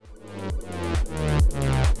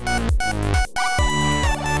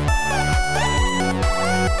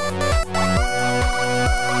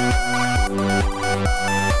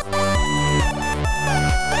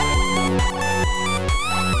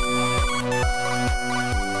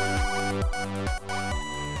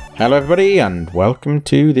Hello everybody and welcome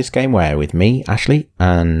to This Game Where with me, Ashley,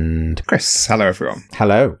 and... Chris. Hello everyone.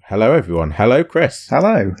 Hello everyone. Hello Chris.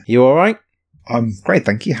 Hello. You alright? I'm great,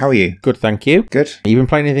 thank you. How are you? Good, thank you. Good. Have you been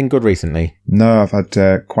playing anything good recently? No, I've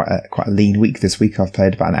had quite a lean week this week. I've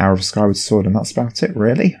played about an hour of Skyward Sword and that's about it,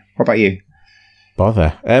 really. What about you?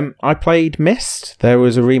 Bother. I played Myst. There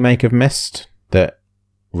was a remake of Myst that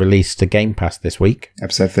released to Game Pass this week.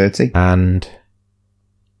 Episode 30. And...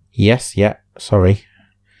 sorry.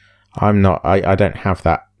 I don't have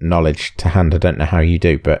that knowledge to hand. I don't know how you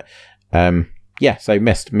do, but so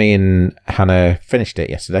Myst. Me and Hannah finished it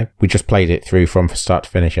yesterday. We just played it through from start to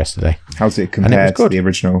finish yesterday. How's it compared to the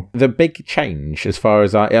original? The big change, as far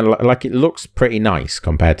as it looks pretty nice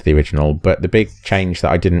compared to the original, but the big change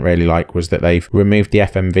that I didn't really like was that they've removed the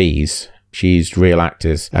FMVs, used real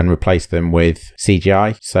actors, and replaced them with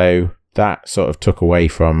CGI. So that sort of took away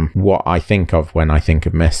from what I think of when I think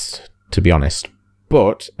of Myst, to be honest.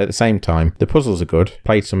 But at the same time, the puzzles are good.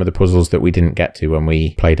 Played some of the puzzles that we didn't get to when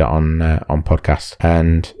we played it on podcast.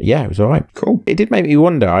 And yeah, it was all right. Cool. It did make me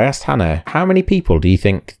wonder. I asked Hannah, how many people do you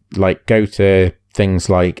think go to things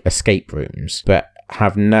like escape rooms but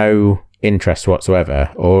have no interest whatsoever?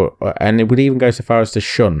 And it would even go so far as to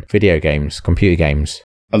shun video games, computer games.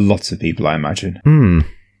 A lot of people, I imagine.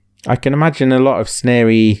 I can imagine a lot of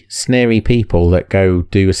snary people that go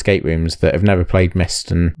do escape rooms that have never played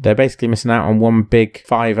Myst, and they're basically missing out on one big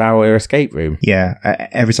 5-hour escape room. Yeah,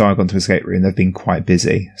 every time I've gone to an escape room, they've been quite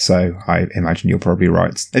busy, so I imagine you're probably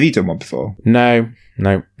right. Have you done one before? No,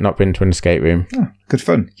 not been to an escape room. Oh, good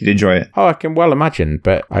fun. You'd enjoy it. Oh, I can well imagine,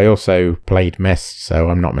 but I also played Myst,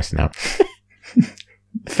 so I'm not missing out.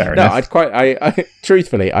 Fair enough.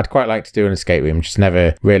 Truthfully, I'd quite like to do an escape room, just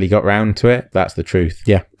never really got round to it. That's the truth.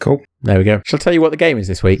 Yeah. Cool. There we go. Shall I tell you what the game is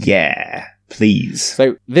this week? Yeah, please.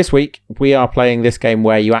 So this week, we are playing this game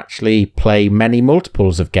where you actually play many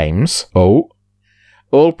multiples of games. All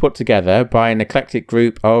put together by an eclectic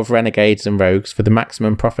group of renegades and rogues for the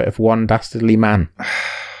maximum profit of one dastardly man.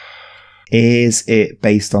 Is it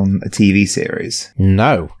based on a TV series?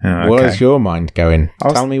 No. Oh, okay. Where's your mind going?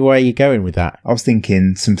 Tell me where you're going with that. I was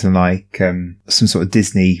thinking something like some sort of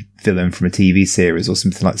Disney villain from a TV series, or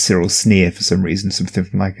something like Cyril Sneer for some reason, something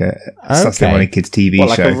from like a Saturday Morning Kids TV show.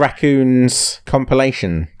 Like a Raccoons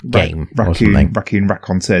compilation game or something. Raccoon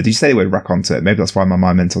Raconteur. Did you say the word Raconteur? Maybe that's why my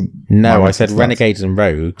mind meant on... No, I said Renegades and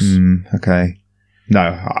Rogues. Okay.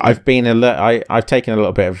 No. I've taken a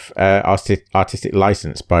little bit of artistic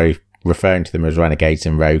license by referring to them as Renegades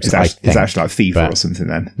and Rogues. It's actually like FIFA or something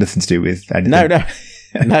then. Nothing to do with anything.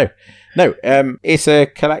 No. It's a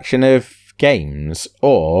collection of games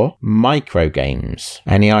or micro games.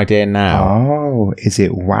 Any idea now? Oh, is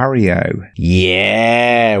it Wario?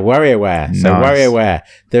 Yeah, WarioWare. So nice. WarioWare,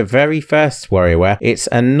 the very first WarioWare, it's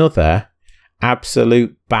another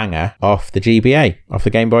absolute banger off the GBA, off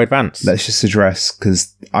the Game Boy Advance. Let's just address,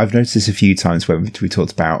 because I've noticed this a few times when we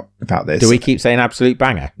talked about this. Do we keep saying absolute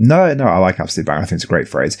banger? No, I like absolute banger. I think it's a great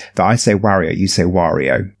phrase. That I say Wario, you say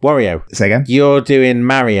Wario. Wario. Say again? You're doing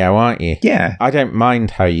Mario, aren't you? Yeah. I don't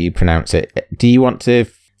mind how you pronounce it. Do you want to...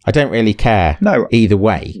 I don't really care. No. Either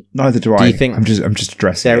way. Neither do I. Do you think I'm just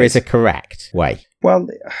addressing there it. is a correct way? Well,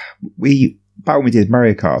 back when we did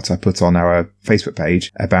Mario Kart, I put on our Facebook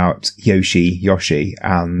page about Yoshi,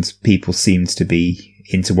 and people seemed to be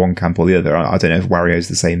into one camp or the other. I don't know if Wario's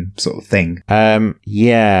the same sort of thing.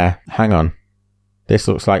 Yeah. Hang on. This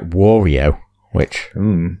looks like Wario, which...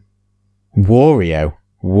 Wario.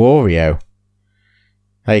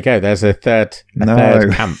 There you go. There's a third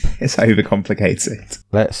camp. It's overcomplicated.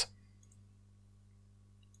 Let's...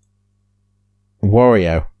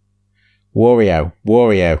 Wario.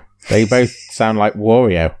 They both sound like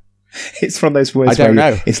Wario. It's from those words I don't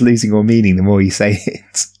know. It's losing all meaning the more you say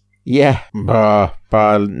it. Yeah. No.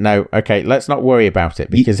 Okay, let's not worry about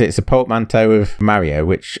it, because it's a portmanteau of Mario,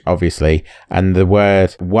 which obviously, and the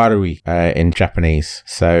word warui in Japanese.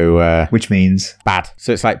 So... which means? Bad.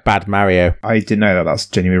 So it's like bad Mario. I didn't know that. That's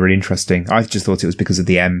genuinely really interesting. I just thought it was because of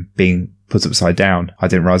the M being put upside down. I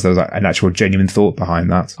didn't realise there was an actual genuine thought behind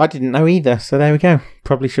that. I didn't know either, so there we go.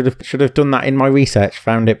 Probably should have done that in my research,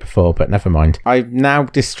 found it before, but never mind. I'm now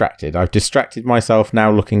distracted. I've distracted myself now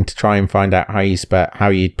looking to try and find out how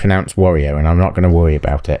you pronounce Wario, and I'm not going to worry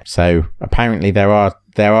about it. So apparently there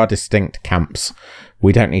are distinct camps.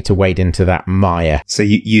 We don't need to wade into that mire. So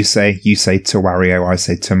you say to Wario, I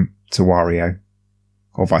say to Wario,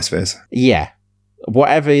 or vice versa. Yeah.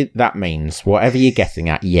 whatever that means, whatever you're getting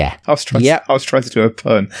at, yeah. I was trying to do a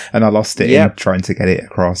pun and I lost it in trying to get it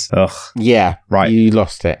across. Ugh. Yeah, right. You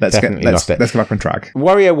lost it. Let's lost it. Let's go back on track.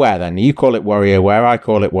 WarioWare then. You call it WarioWare, I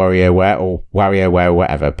call it WarioWare, or WarioWare,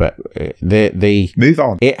 whatever, but the move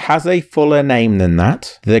on. It has a fuller name than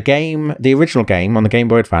that. The original game on the Game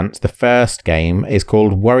Boy Advance, the first game, is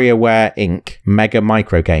called WarioWare Inc. Mega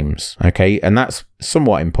Micro Games. Okay, and that's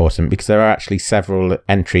somewhat important because there are actually several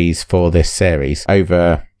entries for this series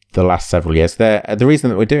over the last several years. The reason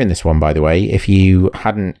that we're doing this one, by the way, if you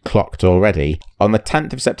hadn't clocked already, on the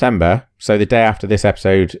 10th of September, so the day after this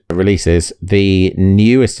episode releases, the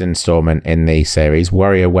newest installment in the series,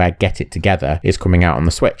 WarioWare Get It Together, is coming out on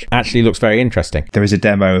the Switch. Actually looks very interesting. There is a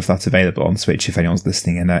demo of that available on Switch if anyone's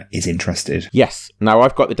listening and is interested. Yes. Now,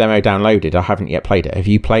 I've got the demo downloaded. I haven't yet played it. Have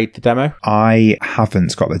you played the demo? I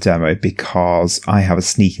haven't got the demo because I have a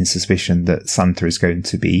sneaking suspicion that Santa is going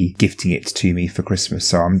to be gifting it to me for Christmas.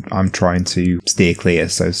 So I'm trying to steer clear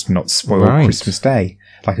so as to not spoil Christmas Day.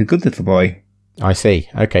 Like a good little boy. I see.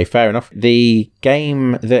 Okay, fair enough. The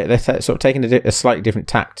game, they're sort of taking a slightly different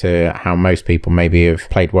tack to how most people maybe have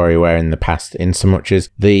played WarioWare in the past, in so much as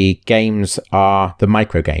the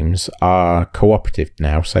micro games are cooperative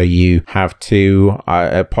now. So you have two,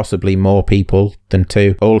 possibly more people than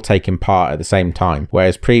two, all taking part at the same time.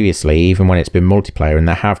 Whereas previously, even when it's been multiplayer, and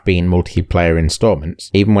there have been multiplayer installments,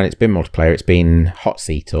 even when it's been multiplayer, it's been hot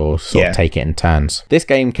seat or sort of take it in turns. This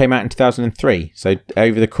game came out in 2003. So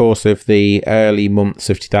over the course of the early months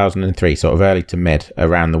of 2003, sort of early to mid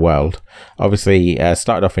around the world, obviously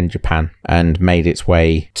started off in Japan and made its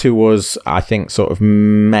way to us, I think, sort of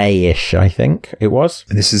May-ish, I think it was.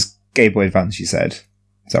 And this is Game Boy Advance, you said?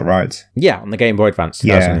 Is that right? Yeah, on the Game Boy Advance,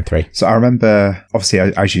 2003. Yeah. So I remember, obviously,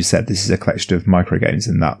 as you said, this is a collection of micro games,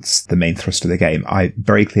 and that's the main thrust of the game. I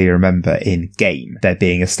very clearly remember in game there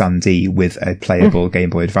being a standee with a playable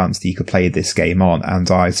Game Boy Advance that you could play this game on, and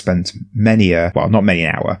I spent many a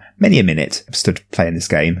minute stood playing this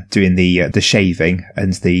game, doing the shaving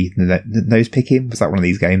and the nose picking. Was that one of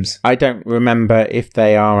these games? I don't remember if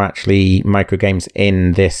they are actually micro games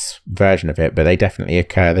in this version of it, but they definitely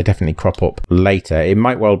occur. They definitely crop up later. It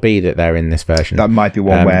might well be that they're in this version. That might be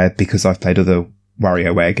one where, because I've played other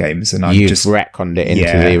WarioWare games and I've just retconned it into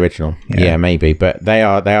the original. Yeah, maybe, but they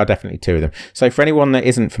are definitely two of them. So for anyone that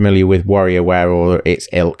isn't familiar with WarioWare or its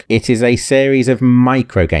ilk, it is a series of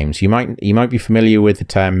micro games. You might be familiar with the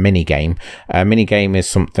term minigame. A minigame is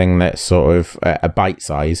something that's sort of a bite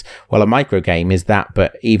size. Well, a micro game is that,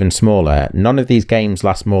 but even smaller. None of these games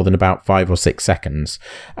last more than about 5 or 6 seconds,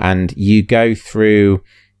 and you go through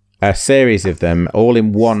a series of them all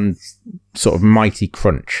in one sort of mighty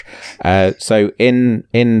crunch. So in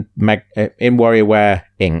WarioWare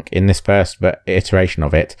Inc., in this first iteration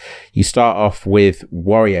of it, you start off with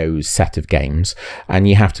Wario's set of games, and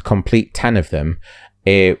you have to complete 10 of them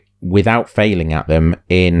without failing at them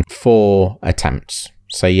in 4 attempts.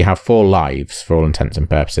 So you have 4 lives for all intents and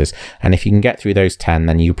purposes. And if you can get through those 10,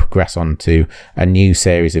 then you progress on to a new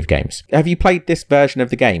series of games. Have you played this version of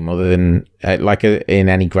the game other than in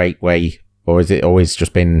any great way? Or has it always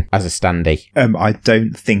just been as a standee? I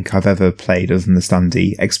don't think I've ever played, other than the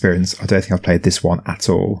standee experience, I don't think I've played this one at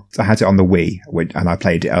all. I had it on the Wii, and I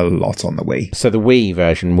played it a lot on the Wii. So the Wii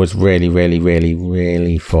version was really, really, really,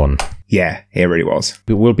 really fun. Yeah, it really was.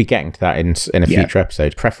 We'll be getting to that in a future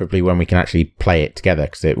episode, preferably when we can actually play it together,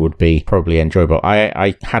 because it would be probably enjoyable.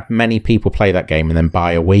 I had many people play that game and then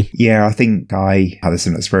buy a Wii. Yeah, I think I had a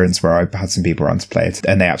similar experience where I had some people around to play it,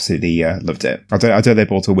 and they absolutely loved it. I don't know they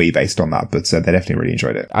bought a Wii based on that, but they definitely really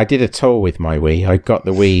enjoyed it. I did a tour with my Wii. I got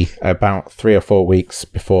the Wii about 3 or 4 weeks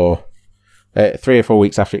before... 3 or 4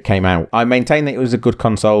 weeks after it came out. I maintain that it was a good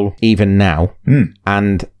console even now,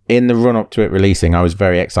 and in the run-up to it releasing, I was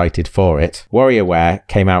very excited for it. WarioWare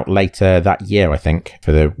came out later that year, I think,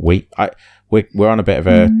 for the Wii. We're on a bit of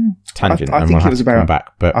a tangent, I and think we'll have it was to come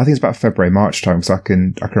back. But I think it's about February, March time, so I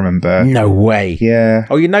can remember. No way. Yeah.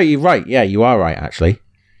 Oh, you're right. Yeah, you are right, actually.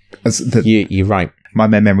 You're right. My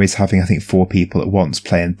memory is having, I think, 4 people at once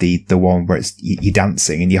playing the one where it's you're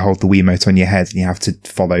dancing and you hold the Wiimote on your head and you have to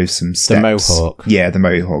follow some steps. The Mohawk. Yeah, the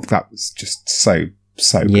Mohawk. That was just so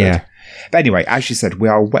good. Yeah. But anyway, as you said, we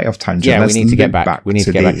are way off tangent. Yeah, we need to get back. What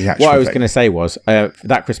I was going to say was,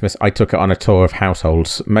 that Christmas, I took it on a tour of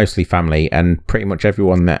households, mostly family, and pretty much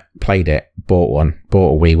everyone that played it bought a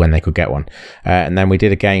Wii when they could get one. And then we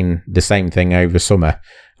did again the same thing over summer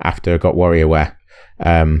after I got WarioWare.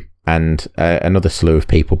 And another slew of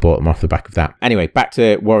people bought them off the back of that. Anyway, back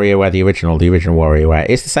to WarioWare, the original WarioWare.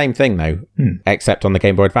 It's the same thing, though, except on the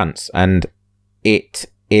Game Boy Advance. And it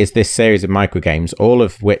is this series of microgames, all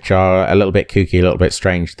of which are a little bit kooky, a little bit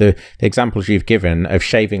strange. The examples you've given of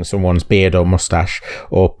shaving someone's beard or mustache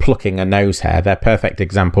or plucking a nose hair, they're perfect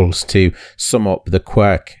examples to sum up the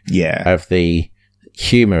quirk of the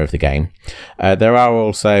humour of the game. There are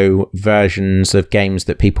also versions of games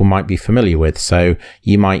that people might be familiar with, so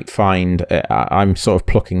you might find I'm sort of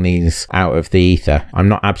plucking these out of the ether. I'm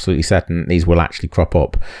not absolutely certain these will actually crop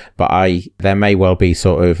up, but there may well be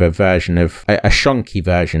sort of a version of a shonky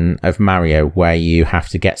version of Mario where you have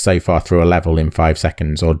to get so far through a level in 5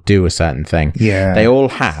 seconds or do a certain thing. They all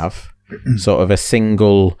have sort of a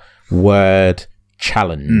single word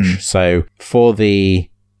challenge. So for the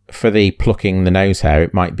plucking the nose hair,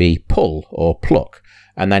 it might be pull or pluck,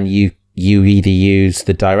 and then you either use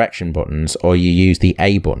the direction buttons or you use the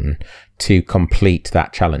A button to complete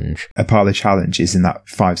that challenge. A part of the challenge is in that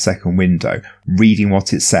 5-second window, reading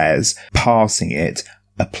what it says, parsing it,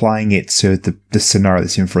 applying it to the scenario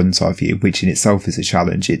that's in front of you, which in itself is a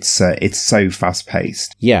challenge. It's so fast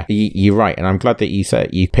paced. Yeah, you're right, and I'm glad that you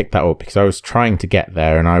picked that up, because I was trying to get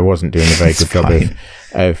there and I wasn't doing a very good job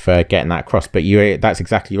of getting that across. But that's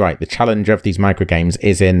exactly right. The challenge of these microgames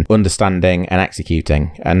is in understanding and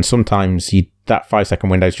executing, and sometimes that 5-second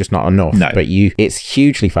window is just not enough. No. But it's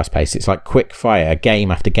hugely fast paced. It's like quick fire,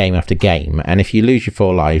 game after game after game, and if you lose your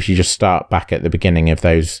 4 lives, you just start back at the beginning of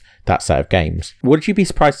that set of games. Would you be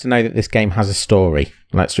surprised to know that this game has a story?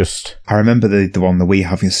 I remember the one, the Wii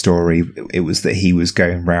having a story. It was that he was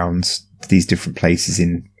going around these different places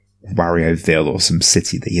in Warioville or some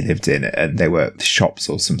city that he lived in, and they were shops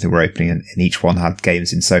or something were opening, and each one had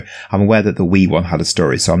games in. So I'm aware that the Wii one had a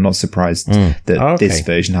story, so I'm not surprised that this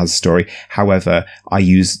version has a story. However, I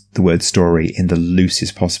use the word story in the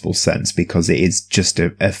loosest possible sense, because it is just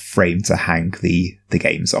a frame to hang the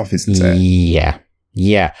games off, isn't it?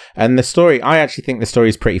 Yeah, and the story, I actually think the story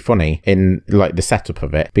is pretty funny in like the setup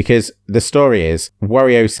of it, because the story is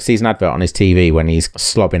Wario sees an advert on his TV when he's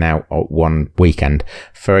slobbing out one weekend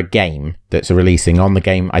for a game that's releasing on the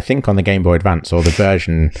Game Boy Advance, or the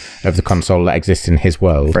version of the console that exists in his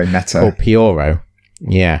world. Very meta. Called Pyoro.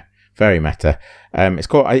 Yeah, very meta. It's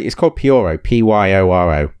called Pyoro,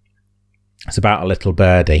 Pyoro. It's about a little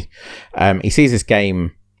birdie. He sees this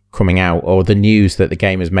game coming out, or the news that the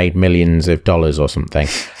game has made millions of dollars or something,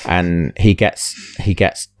 and he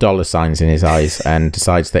gets dollar signs in his eyes and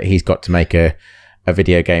decides that he's got to make a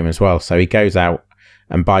video game as well. So he goes out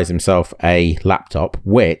and buys himself a laptop,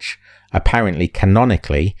 which apparently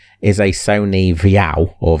canonically is a Sony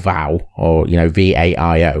VAIO or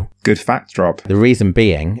VAIO. Good fact drop. The reason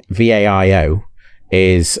being, VAIO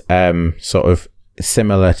is sort of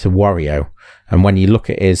similar to Wario, and when you look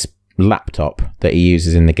at his laptop that he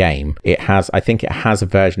uses in the game, I think it has a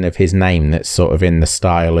version of his name that's sort of in the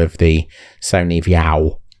style of the Sony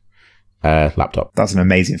VAIO laptop. That's an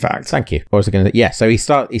amazing fact. Thank you. What was I going to say? Yeah, so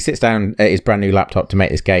he sits down at his brand new laptop to make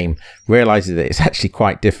this game, realises that it's actually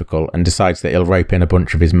quite difficult, and decides that he'll rope in a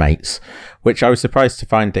bunch of his mates, which I was surprised to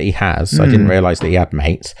find that he has. I didn't realise that he had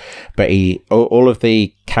mates, but all of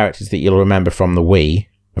the characters that you'll remember from the Wii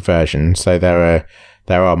version, so there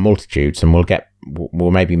are multitudes, and we'll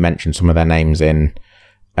maybe mention some of their names in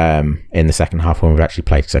the second half when we've actually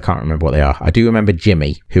played, because I can't remember what they are. I do remember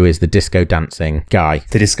Jimmy, who is the disco dancing guy.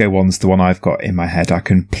 The disco one's the one I've got in my head. I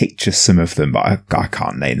can picture some of them, but I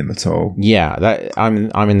can't name them at all. Yeah,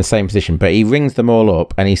 I'm in the same position, but he rings them all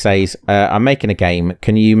up and he says, I'm making a game,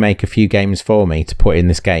 can you make a few games for me to put in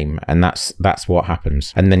this game? And that's what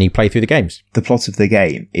happens, and then you play through the games. The plot of the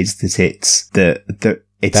game is that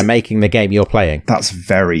they're making the game you're playing. That's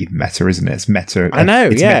very meta, isn't it? It's meta. I know,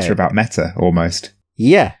 it's meta about meta, almost.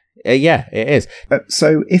 Yeah, it is.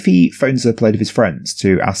 So if he phones up a load of his friends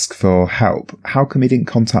to ask for help, how come he didn't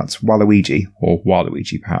contact Waluigi, or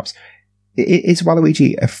Waluigi perhaps? Is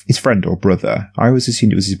Waluigi his friend or brother? I always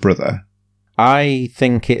assumed it was his brother. I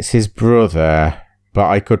think it's his brother, but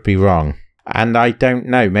I could be wrong. And I don't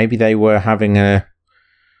know. Maybe they're having a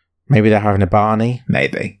Barney.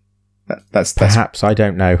 Maybe. Perhaps, I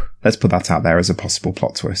don't know. Let's put that out there as a possible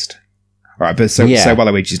plot twist. All right, so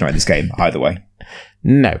Waluigi's not in this game either way.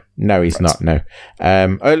 No, he's not. No,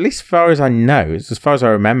 at least as far as I know, as far as I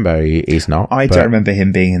remember, he's not. I don't remember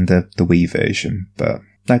him being in the Wii version, but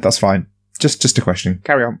no, that's fine. Just a question.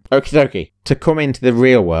 Carry on. Okie dokie. To come into the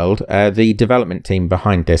real world, the development team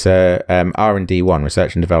behind this, R&D 1,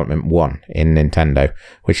 Research and Development 1 in Nintendo,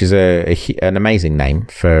 which is an amazing name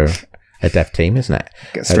for a dev team, isn't it?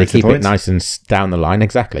 They keep it nice and down the line,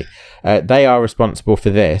 exactly. They are responsible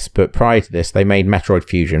for this, but prior to this, they made Metroid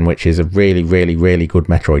Fusion, which is a really, really, really good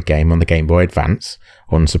Metroid game on the Game Boy Advance,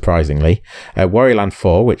 unsurprisingly. Wario Land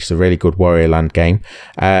 4, which is a really good Wario Land game.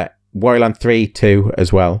 Wario Land 3, 2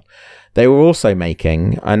 as well. They were also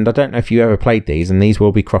making, and I don't know if you ever played these, and these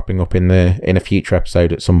will be cropping up in a future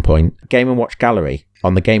episode at some point, Game & Watch Gallery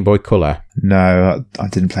on the Game Boy Color. No, I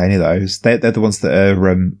didn't play any of those. They're the ones that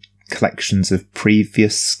are collections of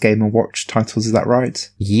previous Game & Watch titles, is that right?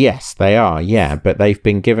 Yes, they are, yeah, but they've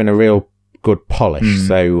been given a real good polish.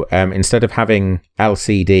 So instead of having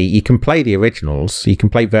LCD, you can play the originals, you can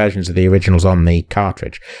play versions of the originals on the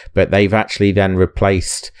cartridge, but they've actually then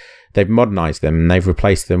they've modernized them and they've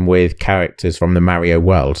replaced them with characters from the Mario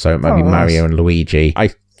world. So it might be Mario and Luigi.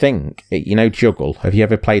 I think, Juggle. Have you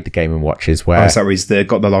ever played the Game & Watches where... Oh, so they've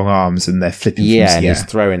got the long arms and they're flipping... Yeah, and he's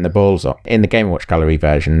throwing the balls up. In the Game & Watch Gallery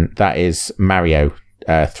version, that is Mario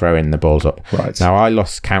throwing the balls up. Right. Now, I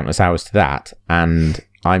lost countless hours to that, and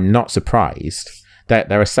I'm not surprised that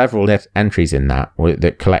there are several entries in that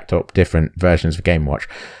collect up different versions of Game & Watch.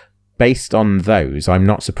 Based on those, I'm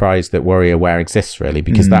not surprised that WarioWare exists, really,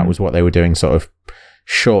 because that was what they were doing sort of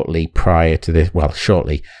shortly prior to this. Well,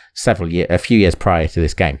 shortly, a few years prior to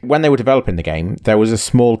this game. When they were developing the game, there was a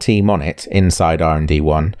small team on it inside R&D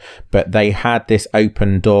 1, but they had this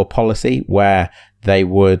open door policy where they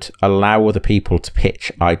would allow other people to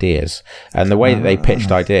pitch ideas. And the way that they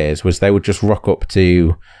pitched ideas was they would just rock up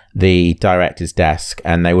to the director's desk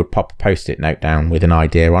and they would pop a post-it note down with an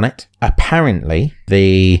idea on it. Apparently,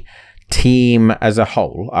 the team as a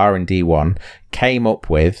whole, R&D 1, came up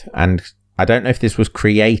with, and I don't know if this was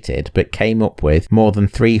created, but came up with more than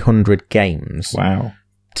 300 games. Wow.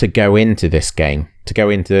 To go into this game, to go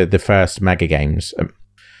into the first Mega games,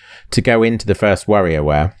 to go into the first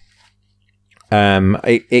WarioWare.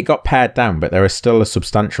 It got pared down, but there are still a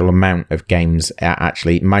substantial amount of games,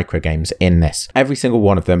 actually micro games in this. Every single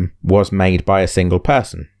one of them was made by a single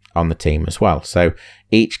person on the team as well. So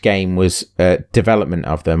each game was, development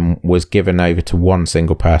of them was given over to one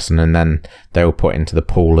single person, and then they were put into the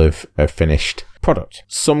pool of finished product.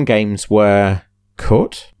 Some games were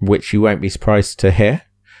cut, which you won't be surprised to hear,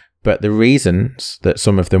 but the reasons that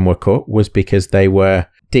some of them were cut was because they were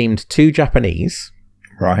deemed too Japanese.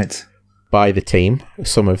 Right. By the team,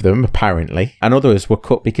 some of them apparently, and others were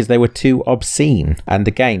cut because they were too obscene. And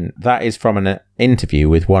again, that is from an interview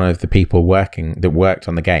with one of the people that worked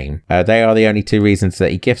on the game. They are the only two reasons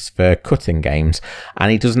that he gives for cutting games, and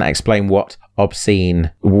he doesn't explain what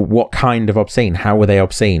kind of obscene, how were they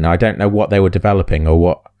obscene. I don't know what they were developing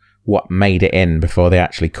or what made it in before they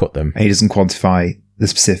actually cut them. And he doesn't quantify the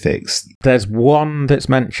specifics. There's one that's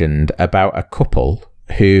mentioned about a couple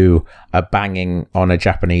who are banging on a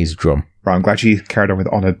Japanese drum. Right, I'm glad you carried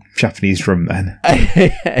on a Japanese drum then.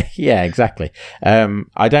 Yeah, exactly.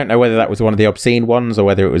 I don't know whether that was one of the obscene ones or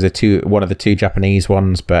whether it was one of the two Japanese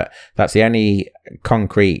ones, but that's the only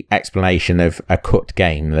concrete explanation of a cut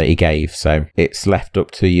game that he gave. So it's left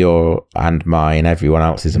up to your and my and everyone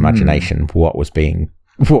else's imagination what was being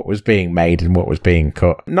made and what was being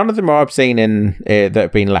cut. None of them are obscene that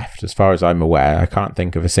have been left, as far as I'm aware. I can't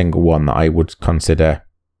think of a single one that I would consider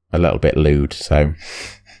a little bit lewd, so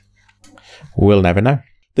we'll never know.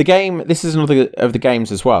 The game, this is another of the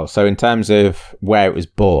games as well. So in terms of where it was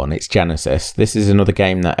born, its genesis, this is another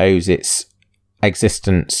game that owes its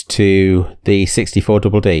existence to the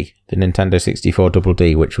 64DD, the Nintendo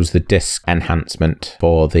 64DD, which was the disc enhancement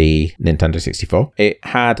for the Nintendo 64. It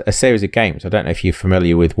had a series of games. I don't know if you're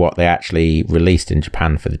familiar with what they actually released in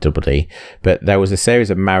Japan for the DD, but there was a series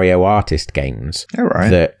of Mario Artist games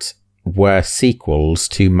that were sequels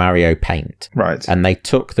to Mario Paint. Right. And they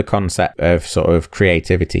took the concept of sort of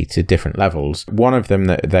creativity to different levels. One of them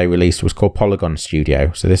that they released was called Polygon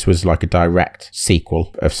Studio. So this was like a direct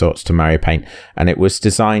sequel of sorts to Mario Paint. And it was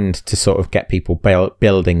designed to sort of get people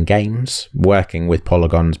building games, working with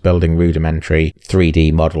polygons, building rudimentary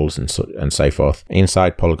 3D models and so forth.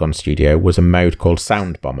 Inside Polygon Studio was a mode called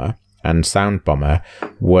Sound Bomber. And Sound Bomber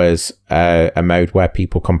was a mode where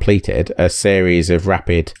people completed a series of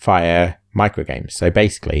rapid fire microgames. So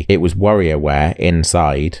basically, it was WarioWare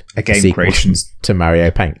inside a game creation to Mario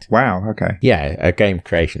Paint. Wow, okay. Yeah, a game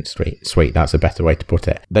creation suite. That's a better way to put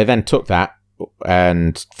it. They then took that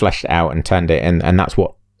and fleshed it out and turned it, and that's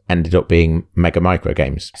what ended up being Mega Micro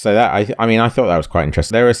games. So that I thought that was quite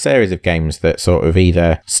interesting. There were a series of games that sort of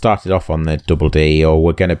either started off on the DD or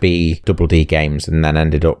were going to be DD games and then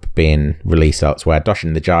ended up being released elsewhere.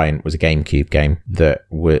 Doshin the Giant was a GameCube game that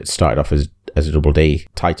started off as a DD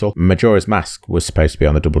title. Majora's Mask was supposed to be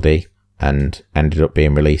on the DD and ended up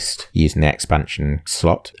being released using the expansion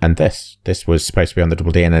slot. And this was supposed to be on the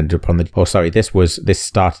DD and ended up on this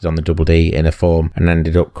started on the DD in a form and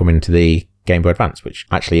ended up coming to the Game Boy Advance, which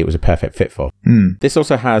actually it was a perfect fit for. This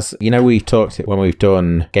also has, we've talked when we've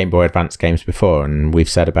done Game Boy Advance games before, and we've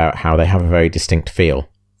said about how they have a very distinct feel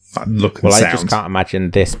look and Well, sound. I just can't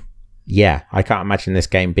imagine this. Yeah, I can't imagine this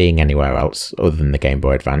game being anywhere else other than the Game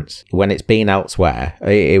Boy Advance. When it's been elsewhere,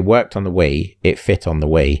 it worked on the Wii, it fit on the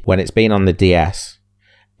Wii. When it's been on the DS,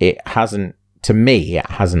 it hasn't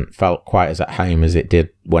felt quite as at home as it did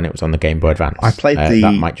when it was on the Game Boy Advance. I played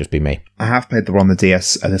that might just be me. I have played the one on the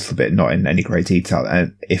DS a little bit, not in any great detail.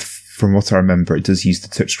 And from what I remember, it does use the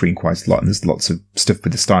touchscreen quite a lot, and there's lots of stuff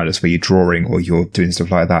with the stylus where you're drawing or you're doing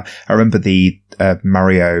stuff like that. I remember the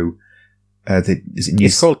Mario.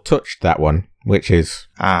 It's called Touched, that one, which is...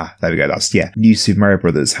 there we go. New Super Mario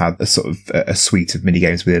Brothers had a sort of a suite of mini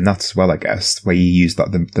games within that as well, I guess, where you use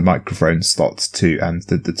like the microphone slots and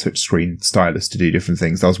the touchscreen stylus to do different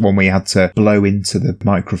things. There was one where you had to blow into the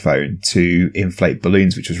microphone to inflate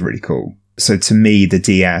balloons, which was really cool. So to me, the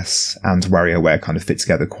DS and WarioWare kind of fit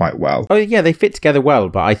together quite well. Oh yeah, they fit together well,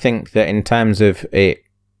 but I think that in terms of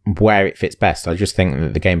where it fits best, I just think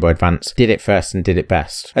that the Game Boy Advance did it first and did it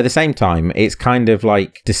best. At the same time, it's kind of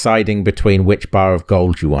like deciding between which bar of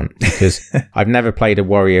gold you want, because I've never played a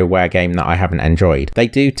WarioWare game that I haven't enjoyed. They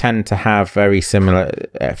do tend to have very similar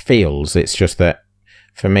feels. It's just that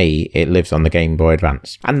for me, it lives on the Game Boy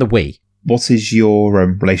Advance and the Wii. What is your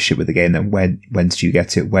relationship with the game then? When did you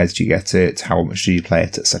get it? Where did you get it? How much did you play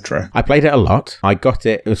it, etc.? I played it a lot. I got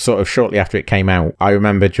it sort of shortly after it came out. I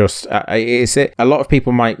remember just a lot of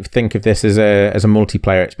people might think of this as a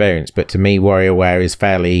multiplayer experience, but to me, WarioWare is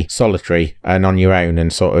fairly solitary and on your own,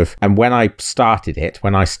 and when I started it,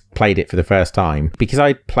 when I played it for the first time, because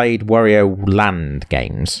I played Wario Land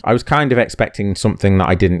games, I was kind of expecting something that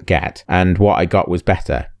I didn't get, and what I got was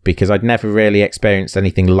better, because I'd never really experienced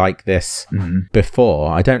anything like this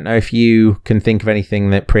before. I don't know if you can think of anything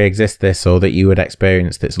that pre-exists this or that you would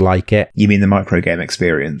experience that's like it. You mean the micro game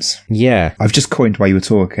experience? Yeah. I've just coined while you were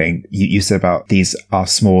talking, you said about these are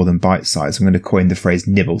smaller than bite-sized. I'm going to coin the phrase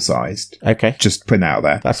nibble-sized. Okay. Just putting that out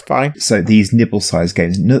there. That's fine. So these nibble-sized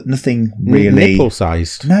games, nothing really...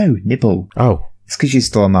 Nibble-sized? No, nibble. Oh. It's because you're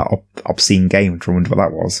still on that obscene game, which I wonder what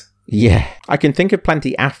that was. Yeah, I can think of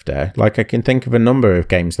plenty after. Like, I can think of a number of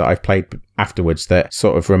games that I've played afterwards that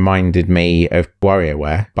sort of reminded me of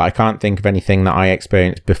WarioWare, but I can't think of anything that I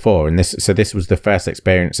experienced before. And this was the first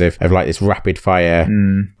experience of like this rapid fire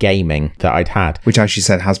gaming that I'd had, which, as you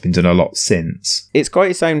said, has been done a lot since. It's got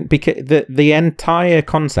its own, because the entire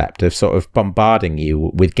concept of sort of bombarding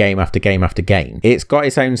you with game after game after game, it's got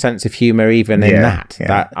its own sense of humor even in that. Yeah.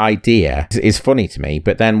 That idea is funny to me.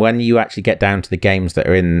 But then when you actually get down to the games that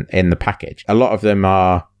are in the package, a lot of them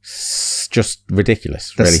are just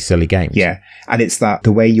ridiculous, really silly games. Yeah, and it's that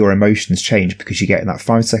the way your emotions change, because you get in that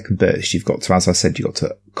 5-second burst, you've got to, as I said, you've got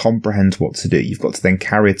to comprehend what to do. You've got to then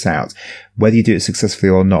carry it out. Whether you do it successfully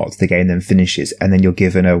or not, the game then finishes, and then you're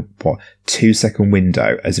given a 2-second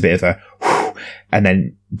window as a bit of a whew,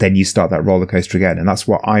 and then you start that roller coaster again. And that's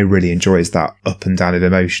what I really enjoy, is that up and down of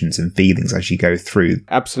emotions and feelings as you go through.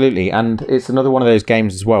 Absolutely. And it's another one of those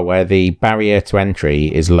games as well where the barrier to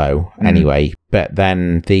entry is low anyway, but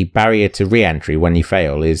then the barrier to re-entry when you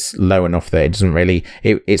fail is low enough that it doesn't really,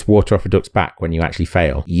 it's water off a duck's back when you actually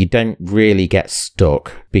fail. You don't really get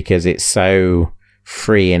stuck because it's so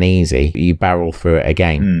free and easy. You barrel through it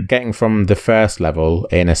again. Getting from the first level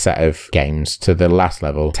in a set of games to the last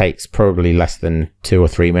level takes probably less than 2 or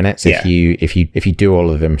 3 minutes if you do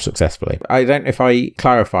all of them successfully. I don't know if I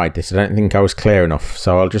clarified this. I don't think I was clear enough.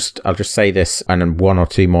 So I'll just say this and 1 or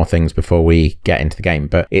 2 more things before we get into the game.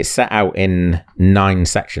 But it's set out in 9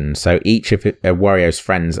 sections. So each of Wario's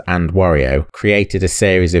friends and Wario created a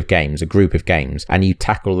series of games, a group of games, and you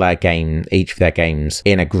tackle each of their games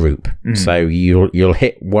in a group. So you'll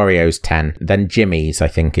hit Wario's 10, then Jimmy's, I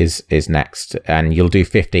think, is next, and you'll do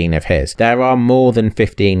 15 of his. There are more than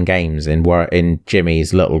 15 games in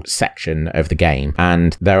Jimmy's little section of the game,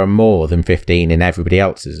 and there are more than 15 in everybody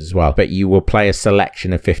else's as well, but you will play a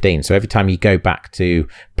selection of 15. So every time you go back to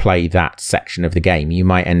play that section of the game, you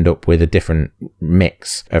might end up with a different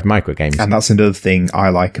mix of micro games. And that's another thing I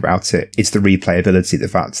like about it. It's the replayability, the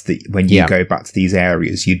fact that when you go back to these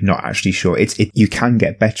areas, you're not actually sure. You can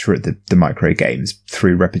get better at the micro games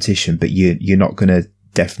through repetition, but you're not going to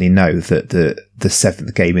definitely know that the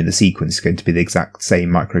 7th game in the sequence is going to be the exact same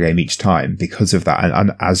micro game each time because of that.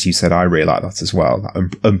 And as you said, I really like that as well, that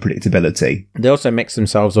unpredictability. They also mix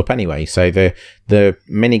themselves up anyway. So the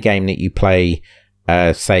mini game that you play,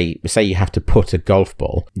 say you have to put a golf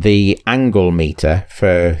ball, the angle meter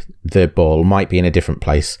for the ball might be in a different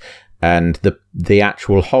place, and the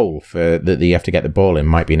actual hole that you have to get the ball in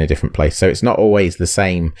might be in a different place. So it's not always the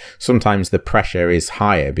same. Sometimes the pressure is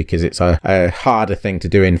higher because it's a harder thing to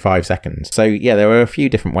do in 5 seconds. So yeah, there are a few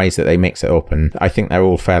different ways that they mix it up, and I think they're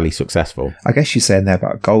all fairly successful. I guess you're saying there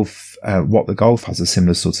about golf What the Golf has a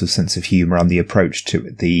similar sort of sense of humour and the approach to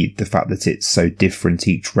it, the fact that it's so different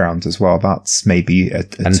each round as well. That's maybe a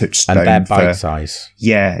touchstone. And they're bite size.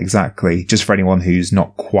 Yeah, exactly. Just for anyone who's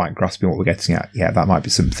not quite grasping what we're getting at, yeah, that might be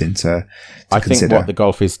something to I consider. think What the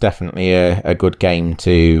Golf is definitely a good game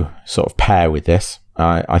to sort of pair with this.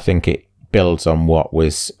 I think it builds on what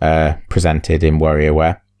was presented in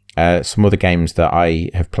WarioWare. Some other games that I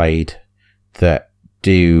have played that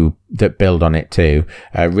build on it too.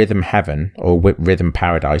 Rhythm Heaven or Rhythm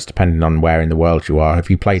Paradise, depending on where in the world you are. Have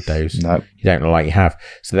you played those? No. You don't look like you have.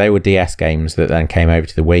 So they were DS games that then came over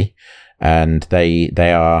to the Wii, and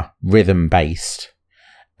they are rhythm based,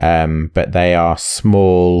 but they are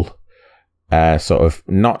small, sort of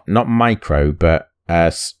not micro, but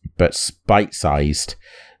bite sized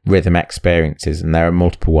rhythm experiences, and there are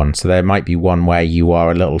multiple ones. So there might be one where you are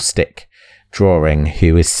a little stick drawing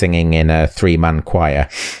who is singing in a 3-man choir,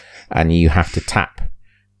 and you have to tap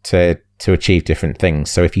to achieve different things.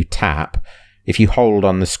 So if you hold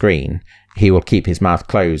on the screen, he will keep his mouth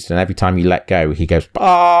closed, and every time you let go, he goes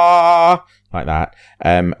 "bah," like that.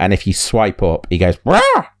 And if you swipe up, he goes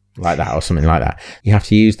 "rah," like that, or something like that. You have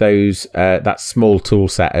to use those that small tool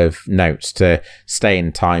set of notes to stay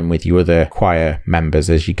in time with your other choir members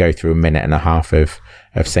as you go through a minute and a half of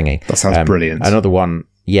singing. That sounds brilliant. Another one.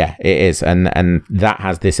 Yeah, it is. And that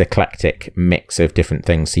has this eclectic mix of different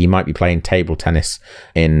things. So you might be playing table tennis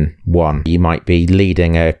in one. You might be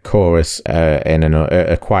leading a chorus in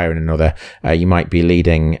a choir in another. You might be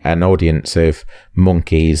leading an audience of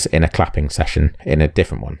monkeys in a clapping session in a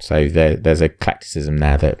different one. So there's eclecticism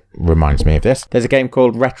there that reminds me of this. There's a game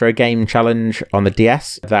called Retro Game Challenge on the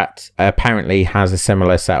DS that apparently has a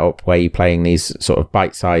similar setup where you're playing these sort of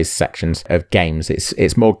bite-sized sections of games.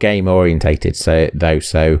 It's more game orientated, so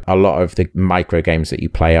a lot of the micro games that you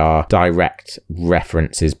play are direct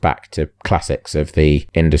references back to classics of the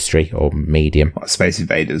industry or medium. Like Space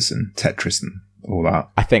Invaders and Tetris and all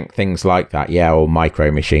that. I think things like that, yeah, or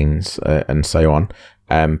Micro Machines and so on.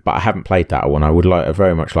 But I haven't played that one. I would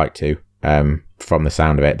very much like to. From the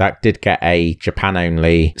sound of it, that did get a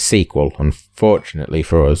Japan-only sequel, unfortunately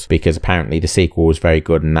for us, because apparently the sequel was very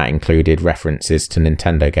good, and that included references to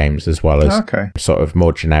Nintendo games as well as sort of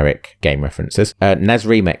more generic game references. NES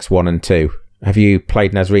Remix 1 and 2. Have you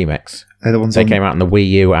played NES Remix? They're the ones they came out on the Wii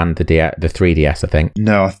U and the 3DS, I think.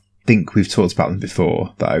 No, I think we've talked about them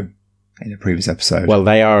before, though, in a previous episode. Well,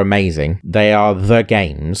 they are amazing. They are the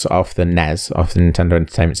games off the NES, off the Nintendo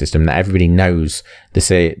Entertainment System, that everybody knows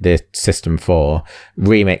the system for,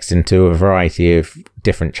 remixed into a variety of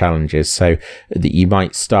different challenges. So that you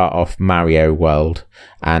might start off Mario World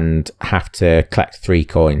and have to collect 3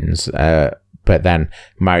 coins, but then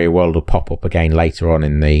Mario World will pop up again later on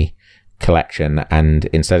in the collection, and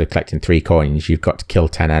instead of collecting 3 coins, you've got to kill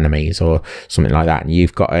 10 enemies or something like that, and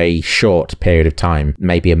you've got a short period of time,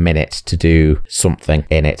 maybe a minute, to do something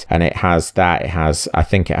in it. And I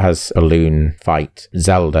think it has Balloon Fight,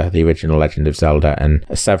 Zelda, the original Legend of Zelda, and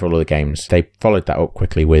several other games. They followed that up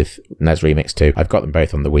quickly with NES Remix 2. I've got them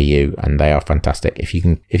both on the Wii U, and they are fantastic. If you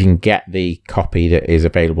can get the copy that is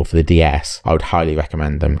available for the DS, I would highly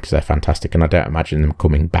recommend them, because they're fantastic, and I don't imagine them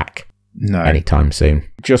coming back anytime soon.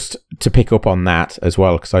 Just to pick up on that as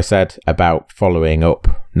well, because I said about following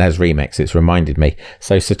up NES Remix, it's reminded me.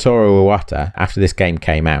 So Satoru Iwata, after this game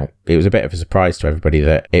came out, it was a bit of a surprise to everybody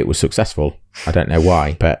that it was successful. I don't know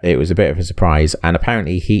why, but it was a bit of a surprise. And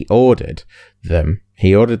apparently he ordered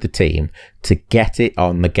the team to get it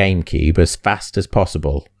on the GameCube as fast as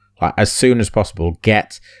possible. Like, as soon as possible,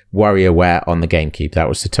 get WarioWare on the GameCube. That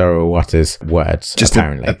was Satoru Iwata's words, just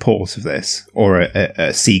apparently. A port of this, or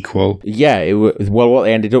a sequel? Yeah, what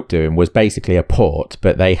they ended up doing was basically a port,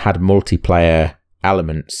 but they had multiplayer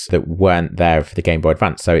elements that weren't there for the Game Boy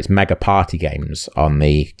Advance. So it's Mega Party games on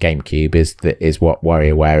the GameCube is what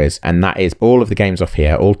WarioWare is. And that is all of the games off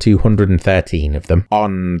here, all 213 of them,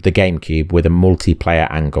 on the GameCube with a multiplayer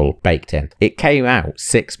angle baked in. It came out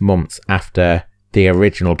 6 months after the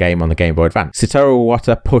original game on the Game Boy Advance. Satoru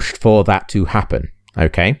Iwata pushed for that to happen.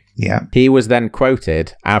 Okay? Yeah. He was then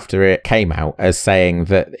quoted after it came out as saying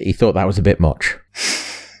that he thought that was a bit much.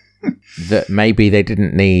 That maybe they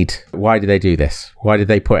didn't need... Why did they do this? Why did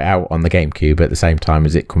they put it out on the GameCube at the same time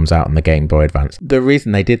as it comes out on the Game Boy Advance? The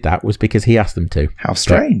reason they did that was because he asked them to. How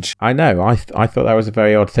strange. But I know. I thought that was a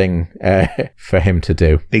very odd thing for him to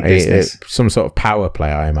do. Big business. Some sort of power play,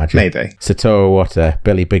 I imagine. Maybe. Satoru Iwata,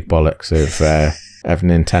 Billy Big Bollocks of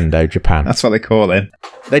Nintendo Japan. That's what they call him.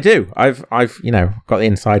 They do. I've got the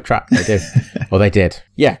inside track. They do. Or they did.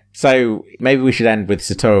 Yeah. So maybe we should end with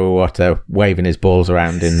Satoru Iwata waving his balls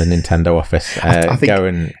around in the Nintendo office. I think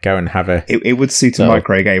go and have a... It would suit a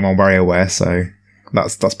micro game on WarioWare, so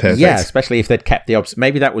That's perfect. Yeah, especially if they'd kept the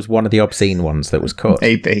maybe that was one of the obscene ones that was cut.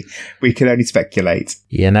 Maybe. We can only speculate.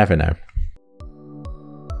 You never know.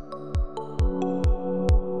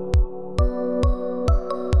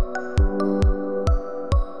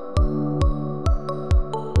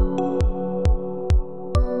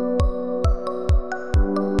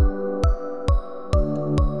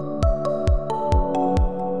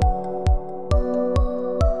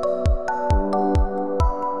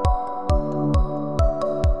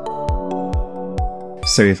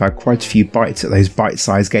 So we've had quite a few bites at those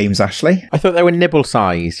bite-sized games, Ashley. I thought they were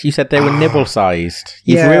nibble-sized. You said they were nibble-sized.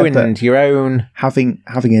 You've Yeah, ruined your own... Having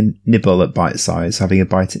a nibble at bite size, having a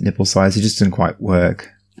bite at nibble size, it just doesn't quite work.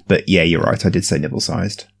 But yeah, you're right, I did say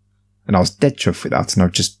nibble-sized. And I was dead chuffed with that, and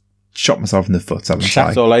I've just shot myself in the foot, haven't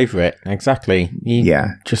Shat all over it. Exactly.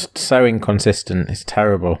 Yeah. Just so inconsistent. It's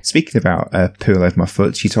terrible. Speaking about poo all over my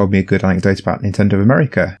foot, you told me a good anecdote about Nintendo of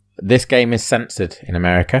America. This game is censored in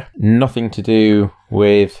America. Nothing to do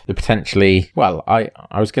with the potentially... Well, I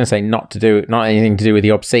was going to say not anything to do with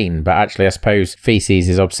the obscene, but actually I suppose feces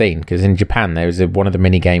is obscene, because in Japan there was one of the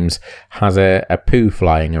mini games has a poo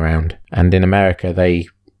flying around, and in America they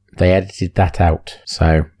edited that out.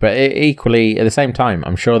 So, but equally at the same time,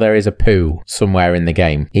 I'm sure there is a poo somewhere in the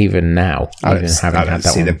game, even now. I don't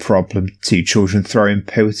see the problem. Two children throwing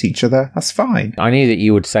poo at each other. That's fine. I knew that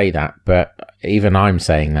you would say that, but even I'm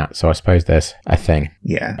saying that, so I suppose there's a thing.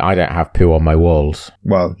 Yeah. I don't have poo on my walls.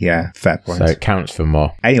 Well, yeah, fair point. So it counts for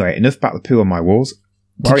more. Anyway, enough about the poo on my walls.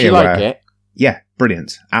 Did you like it? Yeah,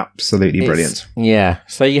 brilliant. Absolutely brilliant. Yeah.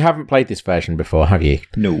 So you haven't played this version before, have you?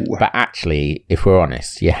 No. But actually, if we're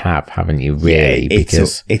honest, you have, haven't you, really? Yeah,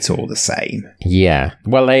 because it's all the same. Yeah.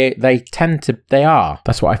 Well, they tend to... They are.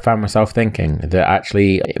 That's what I found myself thinking. That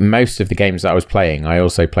actually, most of the games that I was playing, I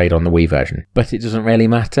also played on the Wii version. But it doesn't really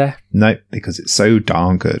matter. No, because it's so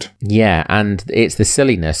darn good. Yeah, and it's the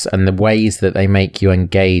silliness and the ways that they make you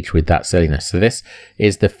engage with that silliness. So this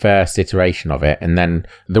is the first iteration of it. And then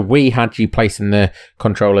the Wii had you placing the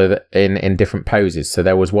controller in different poses. So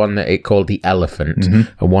there was one that it called the elephant, and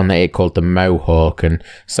one that it called the mohawk, and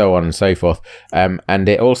so on and so forth. And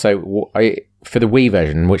it also... for the Wii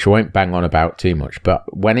version, which I won't bang on about too much, but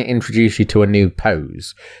when it introduced you to a new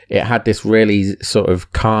pose, it had this really sort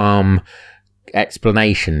of calm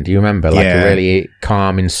explanation. Do you remember? Like a really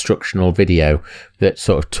calm instructional video that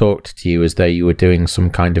sort of talked to you as though you were doing some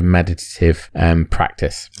kind of meditative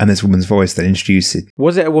practice. And this woman's voice that introduced it.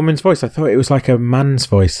 Was it a woman's voice? I thought it was like a man's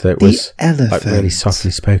voice that was like really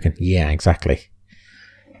softly spoken. Yeah, exactly.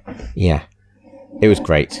 Yeah. It was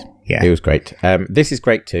great. Yeah. It was great. This is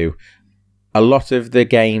great too. A lot of the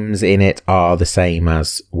games in it are the same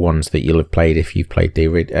as ones that you'll have played if you've played the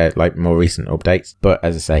like more recent updates. But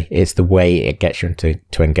as I say, it's the way it gets you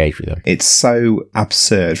to engage with them. It's so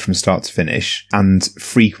absurd from start to finish, and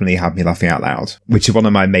frequently had me laughing out loud, which is one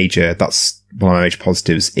of my major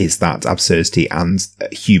positives, is that absurdity and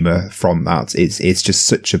humour from that. It's just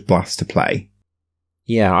such a blast to play.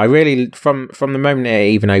 Yeah, I really, from the moment it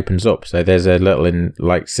even opens up, so there's a little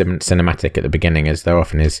cinematic at the beginning, as there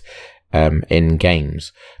often is in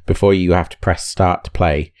games. Before you have to press start to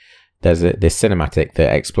play, there's this cinematic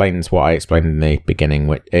that explains what I explained in the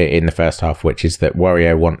beginning, in the first half, which is that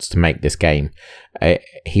Wario wants to make this game.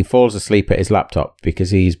 He falls asleep at his laptop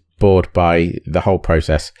because he's bored by the whole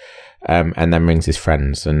process, and then rings his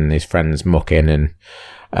friends, and his friends muck in,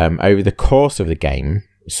 and over the course of the game,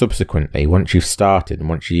 subsequently, once you've started and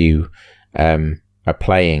once you are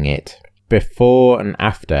playing it, before and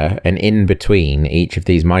after and in between each of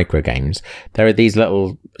these micro games, there are these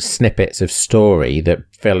little snippets of story that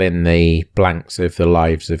fill in the blanks of the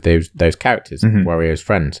lives of those characters, Wario's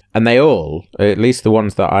friends. And they all, at least the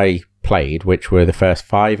ones that I played, which were the first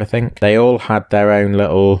 5, I think, they all had their own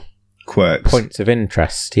little quirks, points of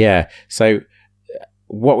interest. Yeah. So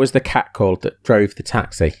what was the cat called that drove the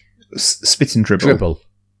taxi? Spit and Dribble. Dribble.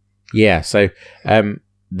 Yeah. So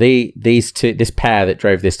this pair that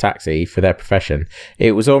drove this taxi for their profession,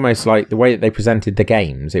 it was almost like the way that they presented the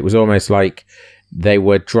games, it was almost like they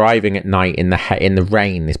were driving at night in the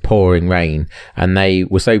rain, this pouring rain, and they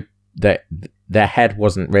were so that their head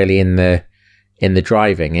wasn't really in the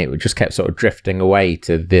driving. It just kept sort of drifting away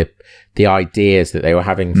to the ideas that they were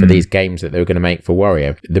having for these games that they were going to make for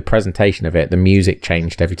Wario. The presentation of it, the music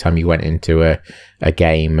changed every time you went into a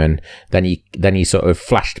game, and then you sort of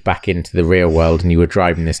flashed back into the real world and you were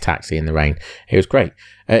driving this taxi in the rain. It was great.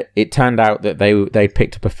 It turned out that they'd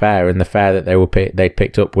picked up a fare, and the fare that they'd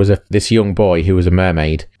picked up was this young boy who was a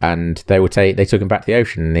mermaid, and they took him back to the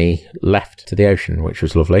ocean, and he left to the ocean, which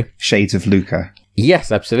was lovely. Shades of Luca.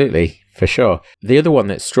 Yes, absolutely. for sure. The other one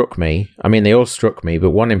that struck me, I mean, they all struck me,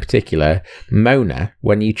 but one in particular, Mona.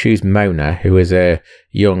 When you choose Mona, who is a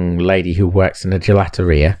young lady who works in a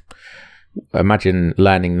gelateria, imagine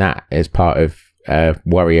learning that as part of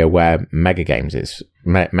WarioWare Mega Games. It's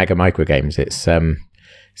Mega Micro Games. It's an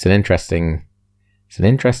interesting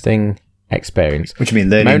experience. What do you mean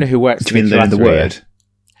learning? Mona, who works in the learning the word?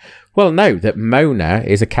 Well, no, that Mona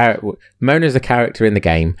is a character. Mona's a character in the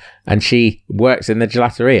game, and she works in the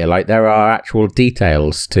gelateria. Like, there are actual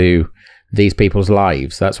details to these people's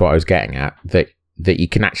lives. That's what I was getting at. That you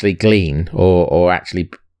can actually glean or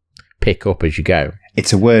actually pick up as you go.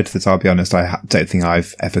 It's a word that, I'll be honest, I don't think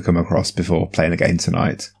I've ever come across before playing a game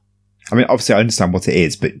tonight. I mean, obviously, I understand what it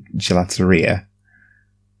is, but gelateria.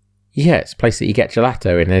 Yeah, it's a place that you get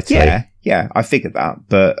gelato in Italy. Yeah, I figured that,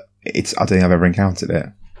 but I don't think I've ever encountered it.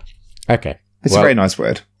 Okay. It's a very nice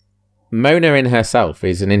word. Mona in herself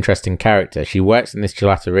is an interesting character. She works in this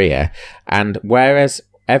gelateria, and whereas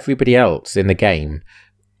everybody else in the game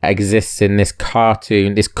exists in this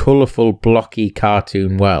colourful, blocky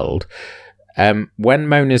cartoon world, when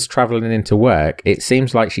Mona's travelling into work, it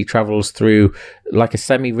seems like she travels through like a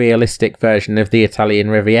semi-realistic version of the Italian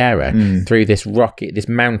Riviera, through this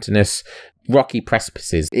mountainous, rocky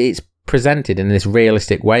precipices. It's presented in this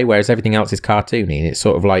realistic way, whereas everything else is cartoony. And it's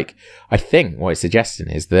sort of like, I think what it's suggesting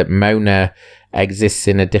is that Mona exists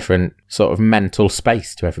in a different sort of mental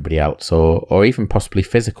space to everybody else, or even possibly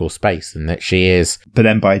physical space, and that she is. But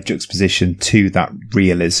then by juxtaposition to that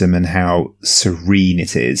realism and how serene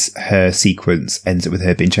it is, her sequence ends up with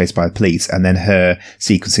her being chased by the police, and then her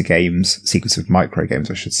sequence of micro games,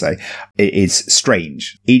 I should say, it is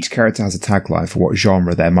strange. Each character has a tagline for what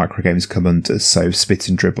genre their micro games come under. So Spit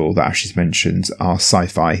and Dribble, that Ashley's mentioned, are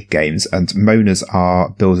sci-fi games, and Mona's are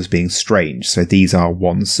billed as being strange. So these are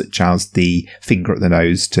ones such as the finger at the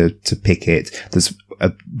nose to pick it. There's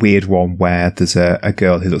a weird one where there's a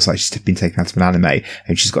girl who looks like she's been taken out of an anime,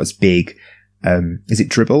 and she's got this big is it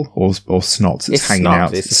dribble or snot that's hanging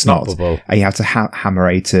out? It's a snot bubble. And you have to hammer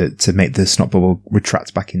A to make the snot bubble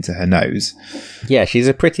retract back into her nose. Yeah, she's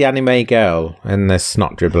a pretty anime girl, and there's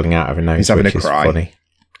snot dribbling out of her nose. She's having which a cry. Is funny.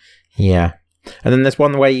 Yeah. And then there's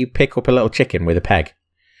one where you pick up a little chicken with a peg.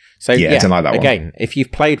 So yeah, I don't like that again, one. if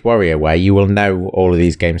you've played WarioWare, you will know all of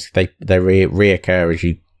these games. They reoccur as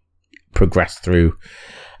you progress through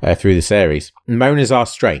the series. Mona's are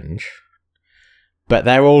strange, but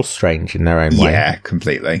they're all strange in their own way. Yeah,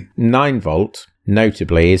 completely. 9Volt,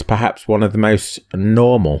 notably, is perhaps one of the most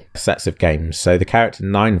normal sets of games. So the character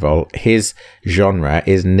 9Volt, his genre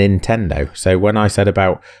is Nintendo. So when I said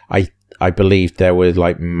about I believe there were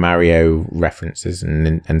like Mario references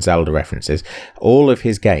and Zelda references. All of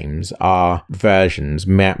his games are versions,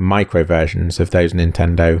 micro versions of those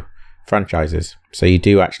Nintendo franchises. So you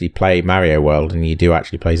do actually play Mario World and you do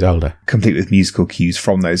actually play Zelda. Complete with musical cues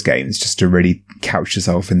from those games, just to really couch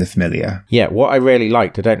yourself in the familiar. Yeah, what I really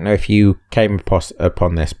liked, I don't know if you came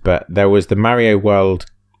upon this, but there was the Mario World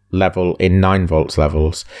level in 9Volt's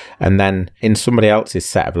levels, and then in somebody else's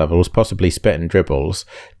set of levels, possibly Spit and Dribbles,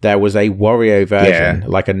 there was a Wario version,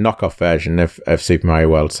 like a knockoff version of Super Mario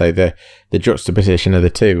World. So the juxtaposition of the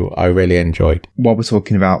two I really enjoyed. While we're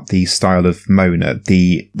talking about the style of Mona,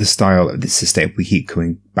 the style of this system we keep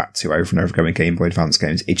coming back to over and over again in Game Boy Advance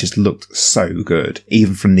games, it just looked so good.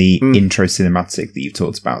 Even from the intro cinematic that you've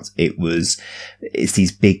talked about, it's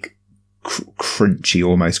these big crunchy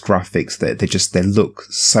almost graphics that they look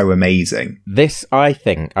so amazing. This, I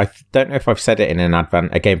think, I don't know if I've said it in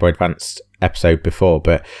a Game Boy Advance episode before,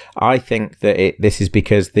 but I think that this is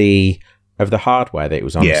because of the hardware that it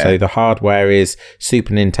was on. Yeah. So the hardware is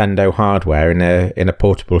Super Nintendo hardware in a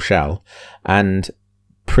portable shell, and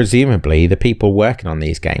presumably the people working on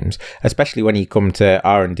these games, especially when you come to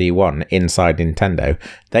R&D 1 inside Nintendo,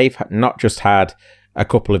 they've not just had a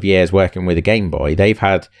couple of years working with a Game Boy, they've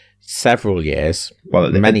had several years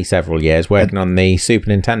working on the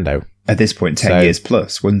Super Nintendo. At this point, 10 years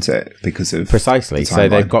plus, wouldn't it? Because of precisely. So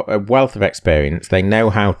they've got a wealth of experience. They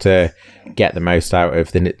know how to get the most out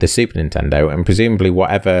of the Super Nintendo, and presumably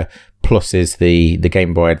whatever pluses the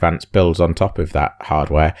Game Boy Advance builds on top of that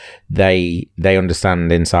hardware, they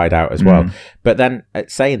understand inside out as well. But then,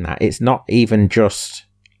 saying that, it's not even just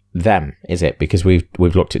them, is it? Because we've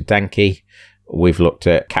looked at Denki, we've looked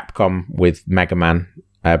at Capcom with Mega Man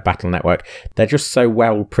Battle Network. They're just so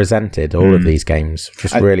well presented, all of these games,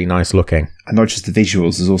 just really nice looking. And not just the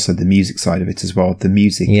visuals, there's also the music side of it as well. The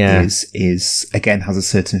music is again has a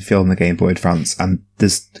certain feel in the Game Boy Advance, and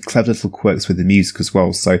there's clever little quirks with the music as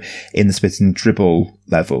well. So in the Spit and Dribble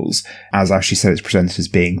levels, as Ashley said, it's presented as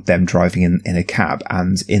being them driving in a cab,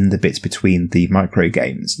 and in the bits between the micro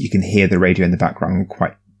games, you can hear the radio in the background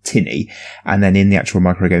quite tinny. And then in the actual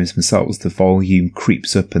microgames themselves, the volume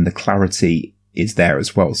creeps up and the clarity is there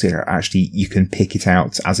as well. So actually you can pick it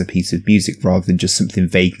out as a piece of music rather than just something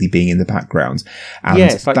vaguely being in the background. And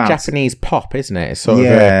it's like Japanese pop, isn't it? It's sort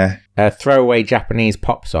of a throwaway Japanese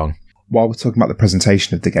pop song. While we're talking about the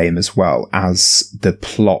presentation of the game as well, as the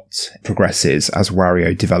plot progresses, as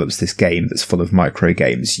Wario develops this game that's full of micro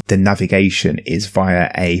games, the navigation is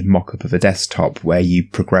via a mock-up of a desktop where you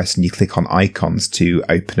progress and you click on icons to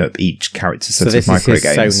open up each character's set of micro games. So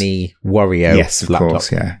this is his Sony Wario Yes, of laptop.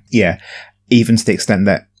 course, yeah. Yeah. Even to the extent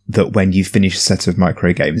that when you finish a set of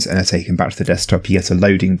micro games and are taken back to the desktop, you get a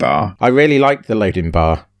loading bar. I really like the loading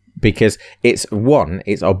bar because it's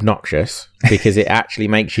obnoxious because it actually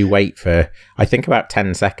makes you wait for, I think, about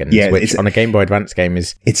 10 seconds, which on a Game Boy Advance game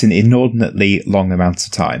it's an inordinately long amount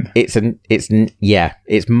of time. It's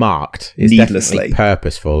marked. It's needlessly definitely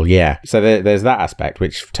purposeful. Yeah. So there's that aspect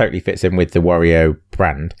which totally fits in with the Wario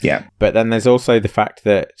brand. Yeah. But then there's also the fact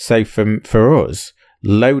that, so for us,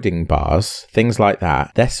 loading bars, things like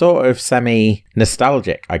that, they're sort of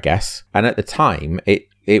semi-nostalgic, I guess. And at the time, it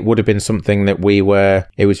would have been something that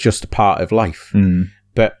it was just a part of life.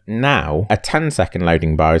 But now, a 10-second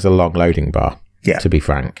loading bar is a long loading bar, to be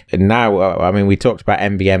frank. And now, I mean, we talked about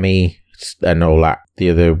NVMe and all that the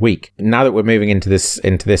other week. Now that we're moving into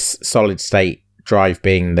this solid state drive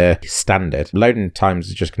being the standard, loading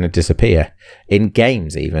times are just going to disappear in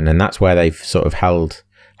games even, and that's where they've sort of held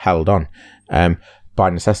on. By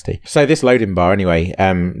necessity. So this loading bar anyway,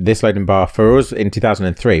 for us in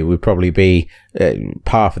 2003 would probably be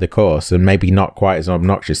par for the course and maybe not quite as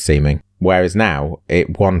obnoxious seeming, whereas now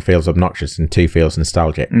one feels obnoxious and two feels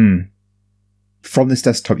nostalgic. From this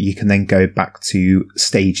desktop, you can then go back to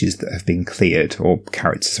stages that have been cleared, or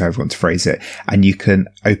characters, however you want to phrase it, and you can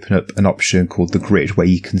open up an option called the grid where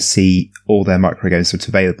you can see all their microgames that's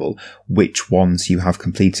available, which ones you have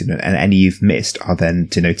completed, and any you've missed are then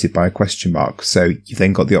denoted by a question mark. So you've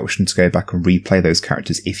then got the option to go back and replay those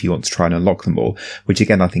characters if you want to try and unlock them all, which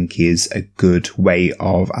again I think is a good way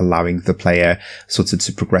of allowing the player sort of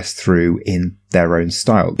to progress through in their own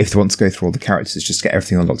style. If they want to go through all the characters, just get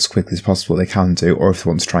everything unlocked as quickly as possible, they can do, or if they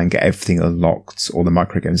want to try and get everything unlocked, all the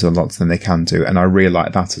microgames unlocked, then they can do, and I really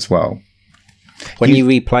like that as well. When you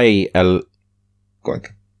replay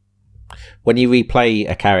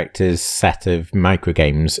a character's set of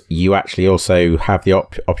microgames, you actually also have the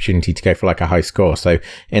opportunity to go for like a high score. So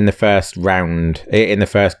in the first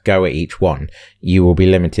go at each one, you will be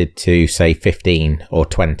limited to say 15 or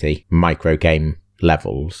 20 microgame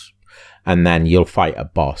levels. And then you'll fight a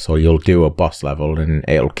boss, or you'll do a boss level, and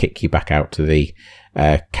it'll kick you back out to the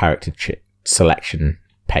character selection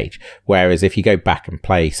page. Whereas if you go back and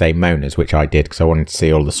play, say, Mona's, which I did because I wanted to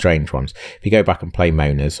see all the strange ones, if you go back and play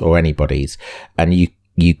Mona's or anybody's, and you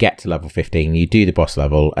get to level 15, you do the boss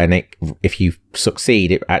level, and if you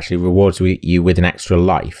succeed, it actually rewards you with an extra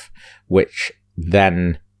life, which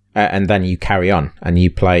then and then you carry on and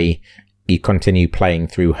you continue playing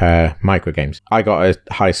through her microgames. I got a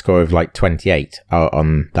high score of like 28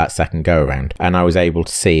 on that second go around, and I was able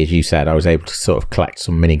to see, as you said, I was able to sort of collect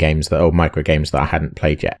some mini games or micro games that I hadn't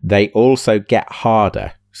played yet. They also get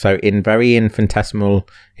harder. So in very infinitesimally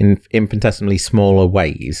smaller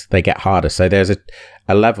ways, they get harder. So there's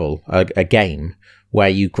a level, a game where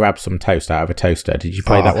you grab some toast out of a toaster. Did you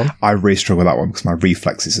play that one? I really struggle with that one because my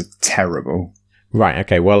reflexes are terrible. Right,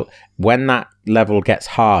 okay. Well, when that level gets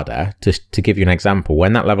harder, to give you an example,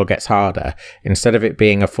 when that level gets harder, instead of it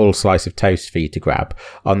being a full slice of toast for you to grab,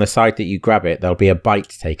 on the side that you grab it, there'll be a bite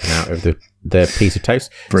taken out of the piece of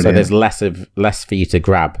toast. Brilliant. So there's less for you to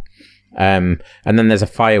grab. And then there's a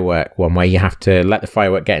firework one where you have to let the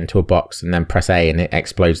firework get into a box and then press A and it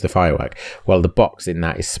explodes the firework. Well, the box in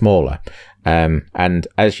that is smaller. And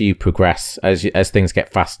as you progress, as things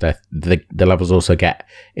get faster, the levels also get,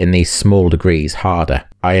 in these small degrees, harder.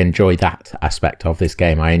 I enjoy that aspect of this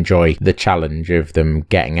game. I enjoy the challenge of them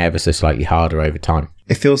getting ever so slightly harder over time.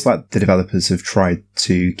 It feels like the developers have tried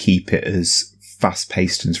to keep it as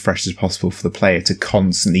fast-paced and as fresh as possible for the player to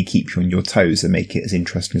constantly keep you on your toes and make it as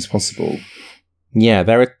interesting as possible. Yeah,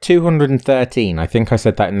 there are 213. I think I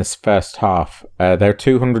said that in this first half. There are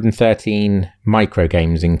 213 micro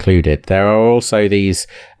games included. There are also these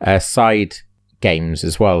side games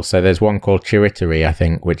as well. So there's one called Charitori, I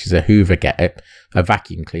think, which is a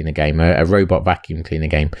vacuum cleaner game, a robot vacuum cleaner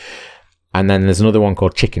game. And then there's another one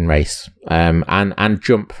called Chicken Race, and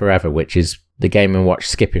Jump Forever, which is the Game & Watch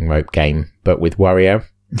skipping rope game, but with Wario.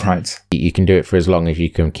 Right. You can do it for as long as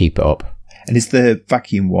you can keep it up. And is the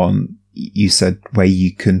vacuum one, you said, where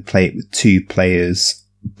you can play it with two players,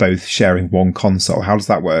 both sharing one console? How does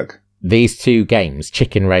that work? these two games,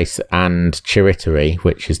 Chicken Race and Charitori,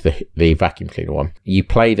 which is the vacuum cleaner one, you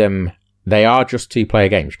play them. They are just 2-player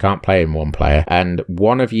games. You can't play in 1 player. And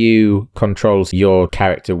one of you controls your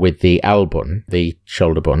character with the L button, the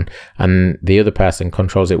shoulder button, and the other person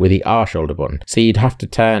controls it with the R shoulder button. So you'd have to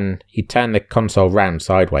turn the console round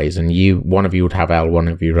sideways, and one of you would have L, one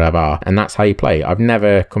of you would have R, and that's how you play. I've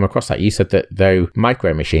never come across that. You said that though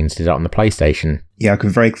Micro Machines did it on the PlayStation. Yeah, I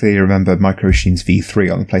can very clearly remember Micro Machines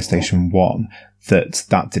V3 on the PlayStation 1.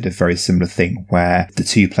 That did a very similar thing where the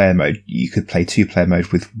 2-player mode, you could play 2-player mode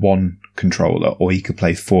with 1 controller, or you could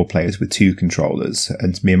play 4 players with 2 controllers.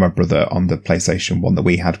 And me and my brother on the PlayStation 1 that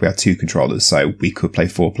we had 2 controllers, so we could play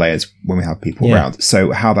 4 players when we had people around.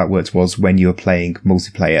 So how that worked was when you were playing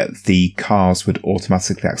multiplayer, the cars would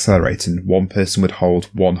automatically accelerate, and one person would hold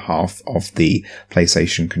one half of the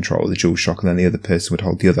PlayStation controller, the DualShock, and then the other person would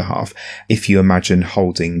hold the other half. If you imagine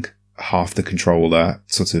holding half the controller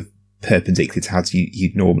sort of perpendicular to how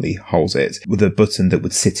you'd normally hold it, with a button that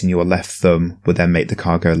would sit in your left thumb would then make the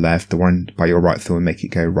car go left, the one by your right thumb would make it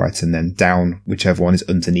go right, and then down, whichever one is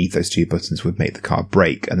underneath those 2 buttons would make the car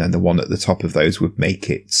brake, and then the one at the top of those would make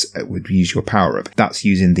it would use your power up. That's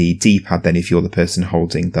using the D-pad then if you're the person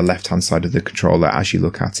holding the left hand side of the controller as you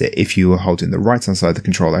look at it. If you were holding the right hand side of the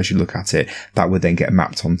controller as you look at it, that would then get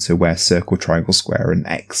mapped onto where circle, triangle, square and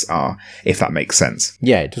X are, if that makes sense.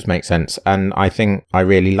 Yeah, it does make sense, and I think I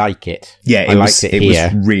really like it. Yeah, it was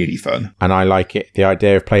really fun. And I like it, the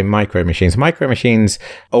idea of playing Micro Machines. Micro Machines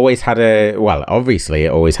always had obviously it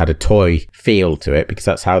always had a toy feel to it because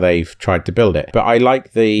that's how they've tried to build it. But I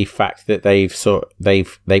like the fact that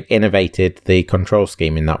they've innovated the control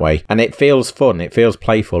scheme in that way. And it feels fun, it feels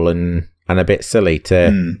playful and a bit silly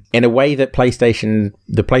in a way that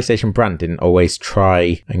the PlayStation brand didn't always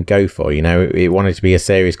try and go for. It wanted to be a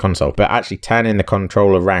serious console, but actually turning the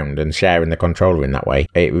controller around and sharing the controller in that way,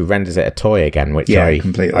 it renders it a toy again, which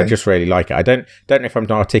completely. I just really like it. I don't know if I'm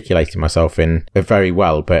articulating myself in very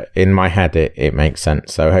well, but in my head it makes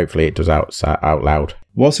sense. So hopefully it does out loud.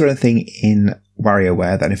 Was there anything in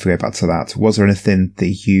WarioWare, then, if we go back to that, was there anything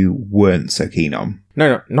that you weren't so keen on?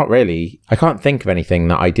 No, not really. I can't think of anything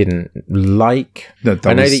that I didn't like.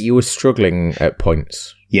 I know that you were struggling at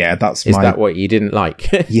points. Yeah, Is that what you didn't like?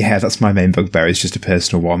 Yeah, that's my main bugbear. It's just a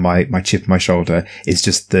personal one. My chip on my shoulder is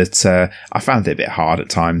just that I found it a bit hard at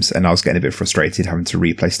times, and I was getting a bit frustrated having to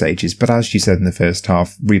replay stages. But as you said in the first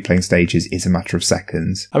half, replaying stages is a matter of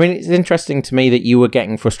seconds. I mean, it's interesting to me that you were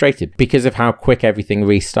getting frustrated because of how quick everything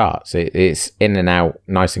restarts. It's in and out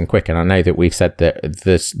nice and quick, and I know that we've said that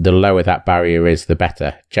the lower that barrier is, the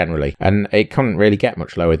better, generally. And it couldn't really get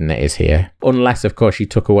much lower than it is here. Unless, of course, you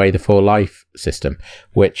took away the 4 life system,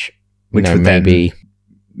 which would maybe then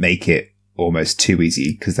make it almost too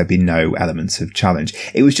easy because there'd be no elements of challenge.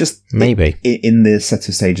 It was just maybe in the set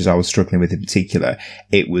of stages I was struggling with in particular,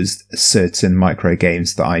 it was certain micro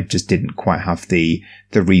games that I just didn't quite have the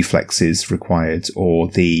reflexes required or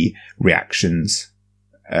the reactions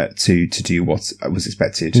to do what was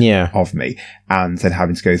expected of me, and then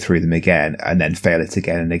having to go through them again and then fail it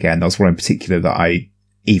again and again. There was one in particular that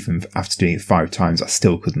even after doing it 5 times, I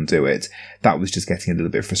still couldn't do it. That was just getting a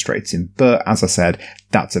little bit frustrating. But as I said,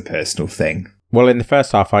 that's a personal thing. Well, in the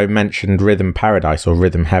first half, I mentioned Rhythm Paradise or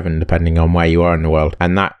Rhythm Heaven, depending on where you are in the world.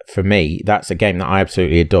 And that, for me, that's a game that I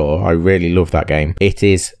absolutely adore. I really love that game. It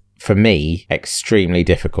is, for me, extremely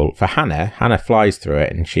difficult. For Hannah flies through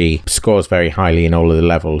it and she scores very highly in all of the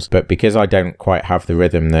levels. But because I don't quite have the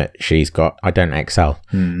rhythm that she's got, I don't excel.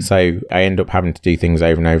 So I end up having to do things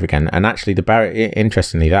over and over again. And actually, the barrier,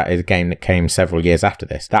 interestingly, that is a game that came several years after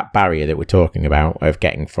this. That barrier that we're talking about of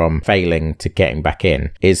getting from failing to getting back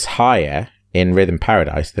in is higher in Rhythm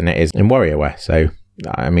Paradise than it is in WarioWare. So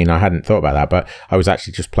I mean, I hadn't thought about that, but I was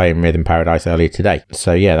actually just playing Rhythm Paradise earlier today.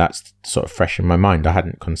 So yeah, that's sort of fresh in my mind. I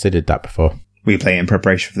hadn't considered that before. Were you playing in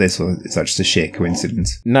preparation for this, or is that just a sheer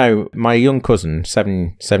coincidence? No, my young cousin,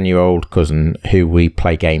 seven-year-old cousin, who we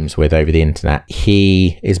play games with over the internet,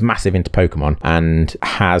 he is massive into Pokemon and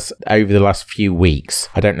has, over the last few weeks,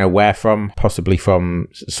 I don't know where from, possibly from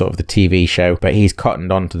sort of the TV show, but he's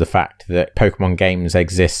cottoned on to the fact that Pokemon games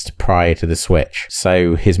exist prior to the Switch.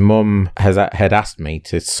 So his mum had asked me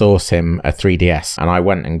to source him a 3DS, and I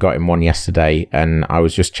went and got him one yesterday, and I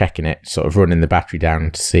was just checking it, sort of running the battery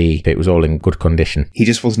down to see if it was all in good condition. He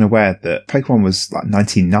just wasn't aware that Pokemon was like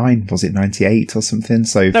 99, was it 98 or something?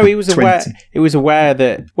 So no, he was aware. He was aware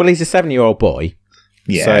that. Well, he's a 7-year-old boy.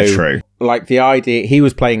 Yeah, so, true. like the idea,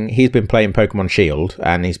 he's been playing Pokemon Shield,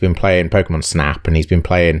 and he's been playing Pokemon Snap, and he's been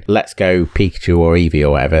playing Let's Go Pikachu or Eevee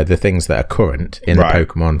or whatever, the things that are current in the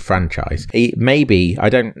Pokemon franchise. Maybe, I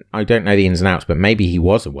don't know the ins and outs, but maybe he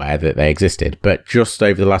was aware that they existed. But just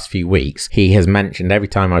over the last few weeks, he has mentioned, every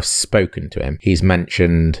time I've spoken to him, he's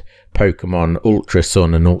mentioned Pokemon Ultra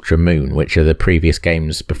Sun and Ultra Moon, which are the previous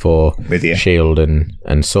games before Shield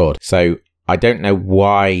and Sword. So I don't know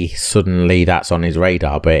why suddenly that's on his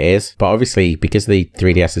radar, but it is. But obviously, because the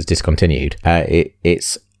 3DS is discontinued,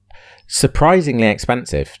 it's surprisingly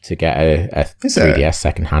expensive to get a 3DS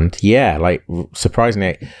secondhand. Yeah, like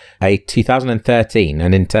surprisingly, a 2013 a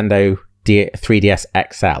Nintendo 3DS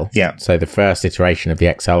XL. Yeah. So the first iteration of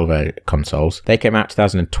the XL consoles. They came out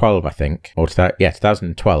 2012, I think.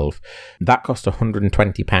 2012. That cost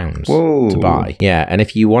 £120 to buy. Yeah, and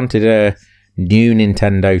if you wanted a new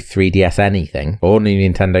Nintendo 3DS anything or new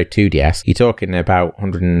Nintendo 2DS, you're talking about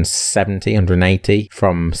 170, 180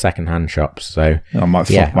 from second-hand shops. So I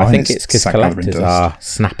think it's because collectors are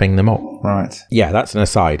snapping them up. Right. Yeah, that's an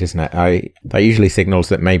aside, isn't it? That usually signals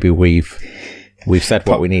that maybe we've said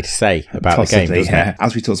what we need to say about possibly, the game, doesn't it?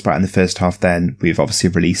 As we talked about in the first half then, we've obviously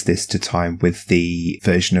released this to time with the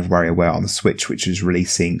version of WarioWare on the Switch, which is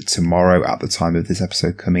releasing tomorrow at the time of this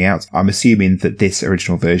episode coming out. I'm assuming that this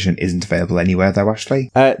original version isn't available anywhere though, Ashley?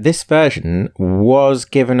 This version was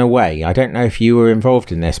given away. I don't know if you were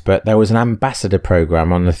involved in this, but there was an ambassador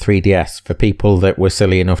program on the 3DS for people that were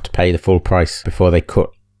silly enough to pay the full price before they cut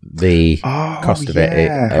the cost of it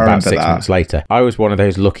about 6 months later. I was one of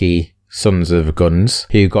those lucky sons of guns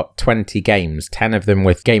who got 20 games, 10 of them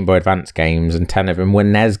with Game Boy Advance games and 10 of them were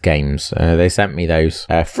NES games. They sent me those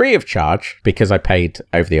free of charge because I paid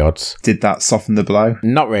over the odds. Did that soften the blow?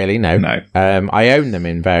 Not really, no. I own them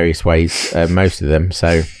in various ways, most of them,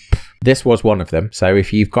 so this was one of them. So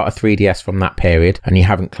if you've got a 3DS from that period and you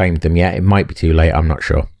haven't claimed them yet, it might be too late, I'm not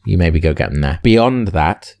sure. You maybe go get them there. Beyond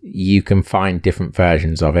that, you can find different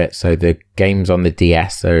versions of it. So the games on the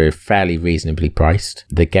DS are fairly reasonably priced.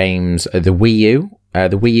 The games, the Wii U,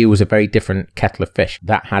 the Wii U was a very different kettle of fish.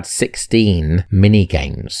 That had 16 mini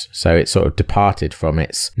games, so it sort of departed from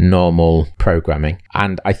its normal programming.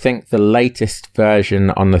 And I think the latest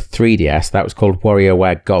version on the 3DS, that was called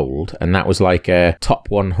WarioWare Gold, and that was like a top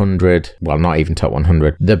 100, well, not even top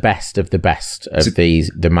 100, the best of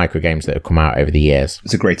the micro games that have come out over the years.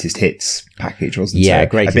 It's a greatest hits package, wasn't it? Yeah,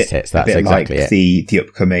 greatest hits. That's exactly like it. The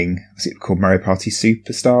upcoming, was it called Mario Party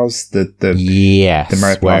Superstars? The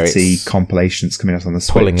Mario Party compilations coming out on the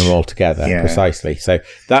Switch. Pulling them all together, precisely. So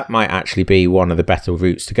that might actually be one of the better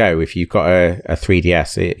routes to go. If you've got a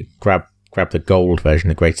 3DS, grab the gold version,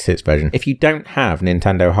 the greatest hits version. If you don't have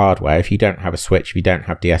Nintendo hardware, if you don't have a Switch, if you don't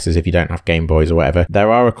have DSs, if you don't have Game Boys or whatever,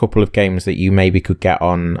 there are a couple of games that you maybe could get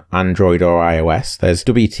on Android or iOS. There's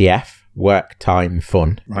WTF. Work Time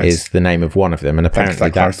Fun is the name of one of them, and apparently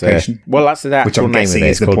that's the actual name of it.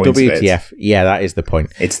 It's called WTF. Yeah, that is the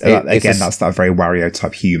point. That's that very Wario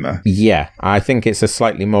type humour. Yeah, I think it's a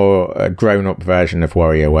slightly more grown-up version of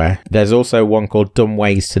WarioWare. There's also one called Dumb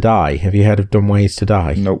Ways to Die. Have you heard of Dumb Ways to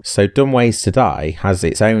Die? Nope. So Dumb Ways to Die has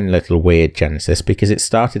its own little weird genesis because it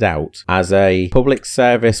started out as a public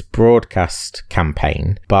service broadcast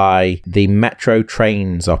campaign by the Metro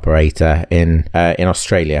Trains operator in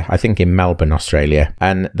Australia. I think in Melbourne, Australia,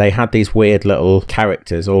 and they had these weird little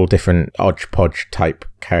characters, all different hodgepodge type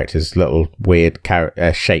characters, little weird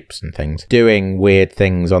shapes and things, doing weird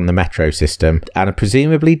things on the metro system and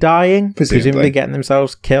presumably dying, presumably getting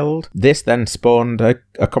themselves killed. This then spawned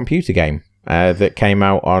a computer game that came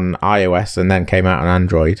out on iOS and then came out on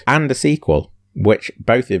Android, and a sequel,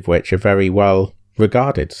 both of which are very well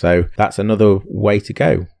regarded. So that's another way to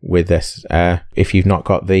go with this if you've not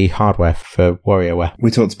got the hardware for WarioWare.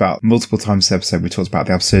 We talked about multiple times this episode, we talked about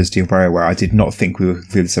the absurdity of WarioWare. I did not think we were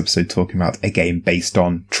through this episode talking about a game based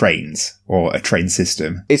on trains or a train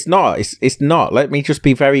system. It's not. It's not. Let me just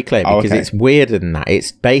be very clear, because it's weirder than that.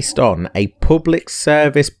 It's based on a public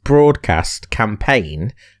service broadcast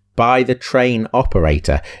campaign by the train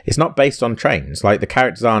operator. It's not based on trains. Like, the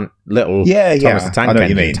characters aren't little Thomas the Tank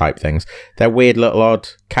Engine type things. They're weird little odd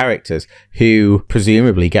characters who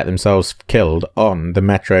presumably get themselves killed on the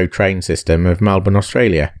metro train system of Melbourne,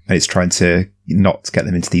 Australia. And it's trying to not get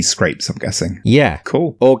them into these scrapes, I'm guessing. Yeah.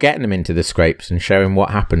 Cool. Or getting them into the scrapes and showing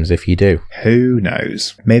what happens if you do. Who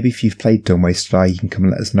knows? Maybe if you've played Dumb Ways to Die, you can come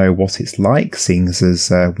and let us know what it's like, seeing as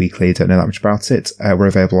we clearly don't know that much about it. We're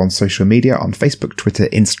available on social media, on Facebook, Twitter,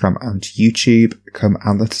 Instagram and YouTube. come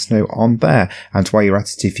and let us know on there. And while you're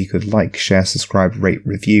at it, if you could like, share, subscribe, rate,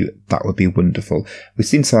 review, that would be wonderful. We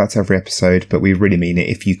seem to say that every episode, but we really mean it.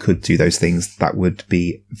 If you could do those things, that would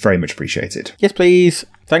be very much appreciated. Yes, please.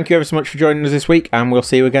 Thank you ever so much for joining us this week, and we'll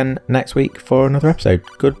see you again next week for another episode.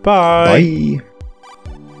 Goodbye. Bye.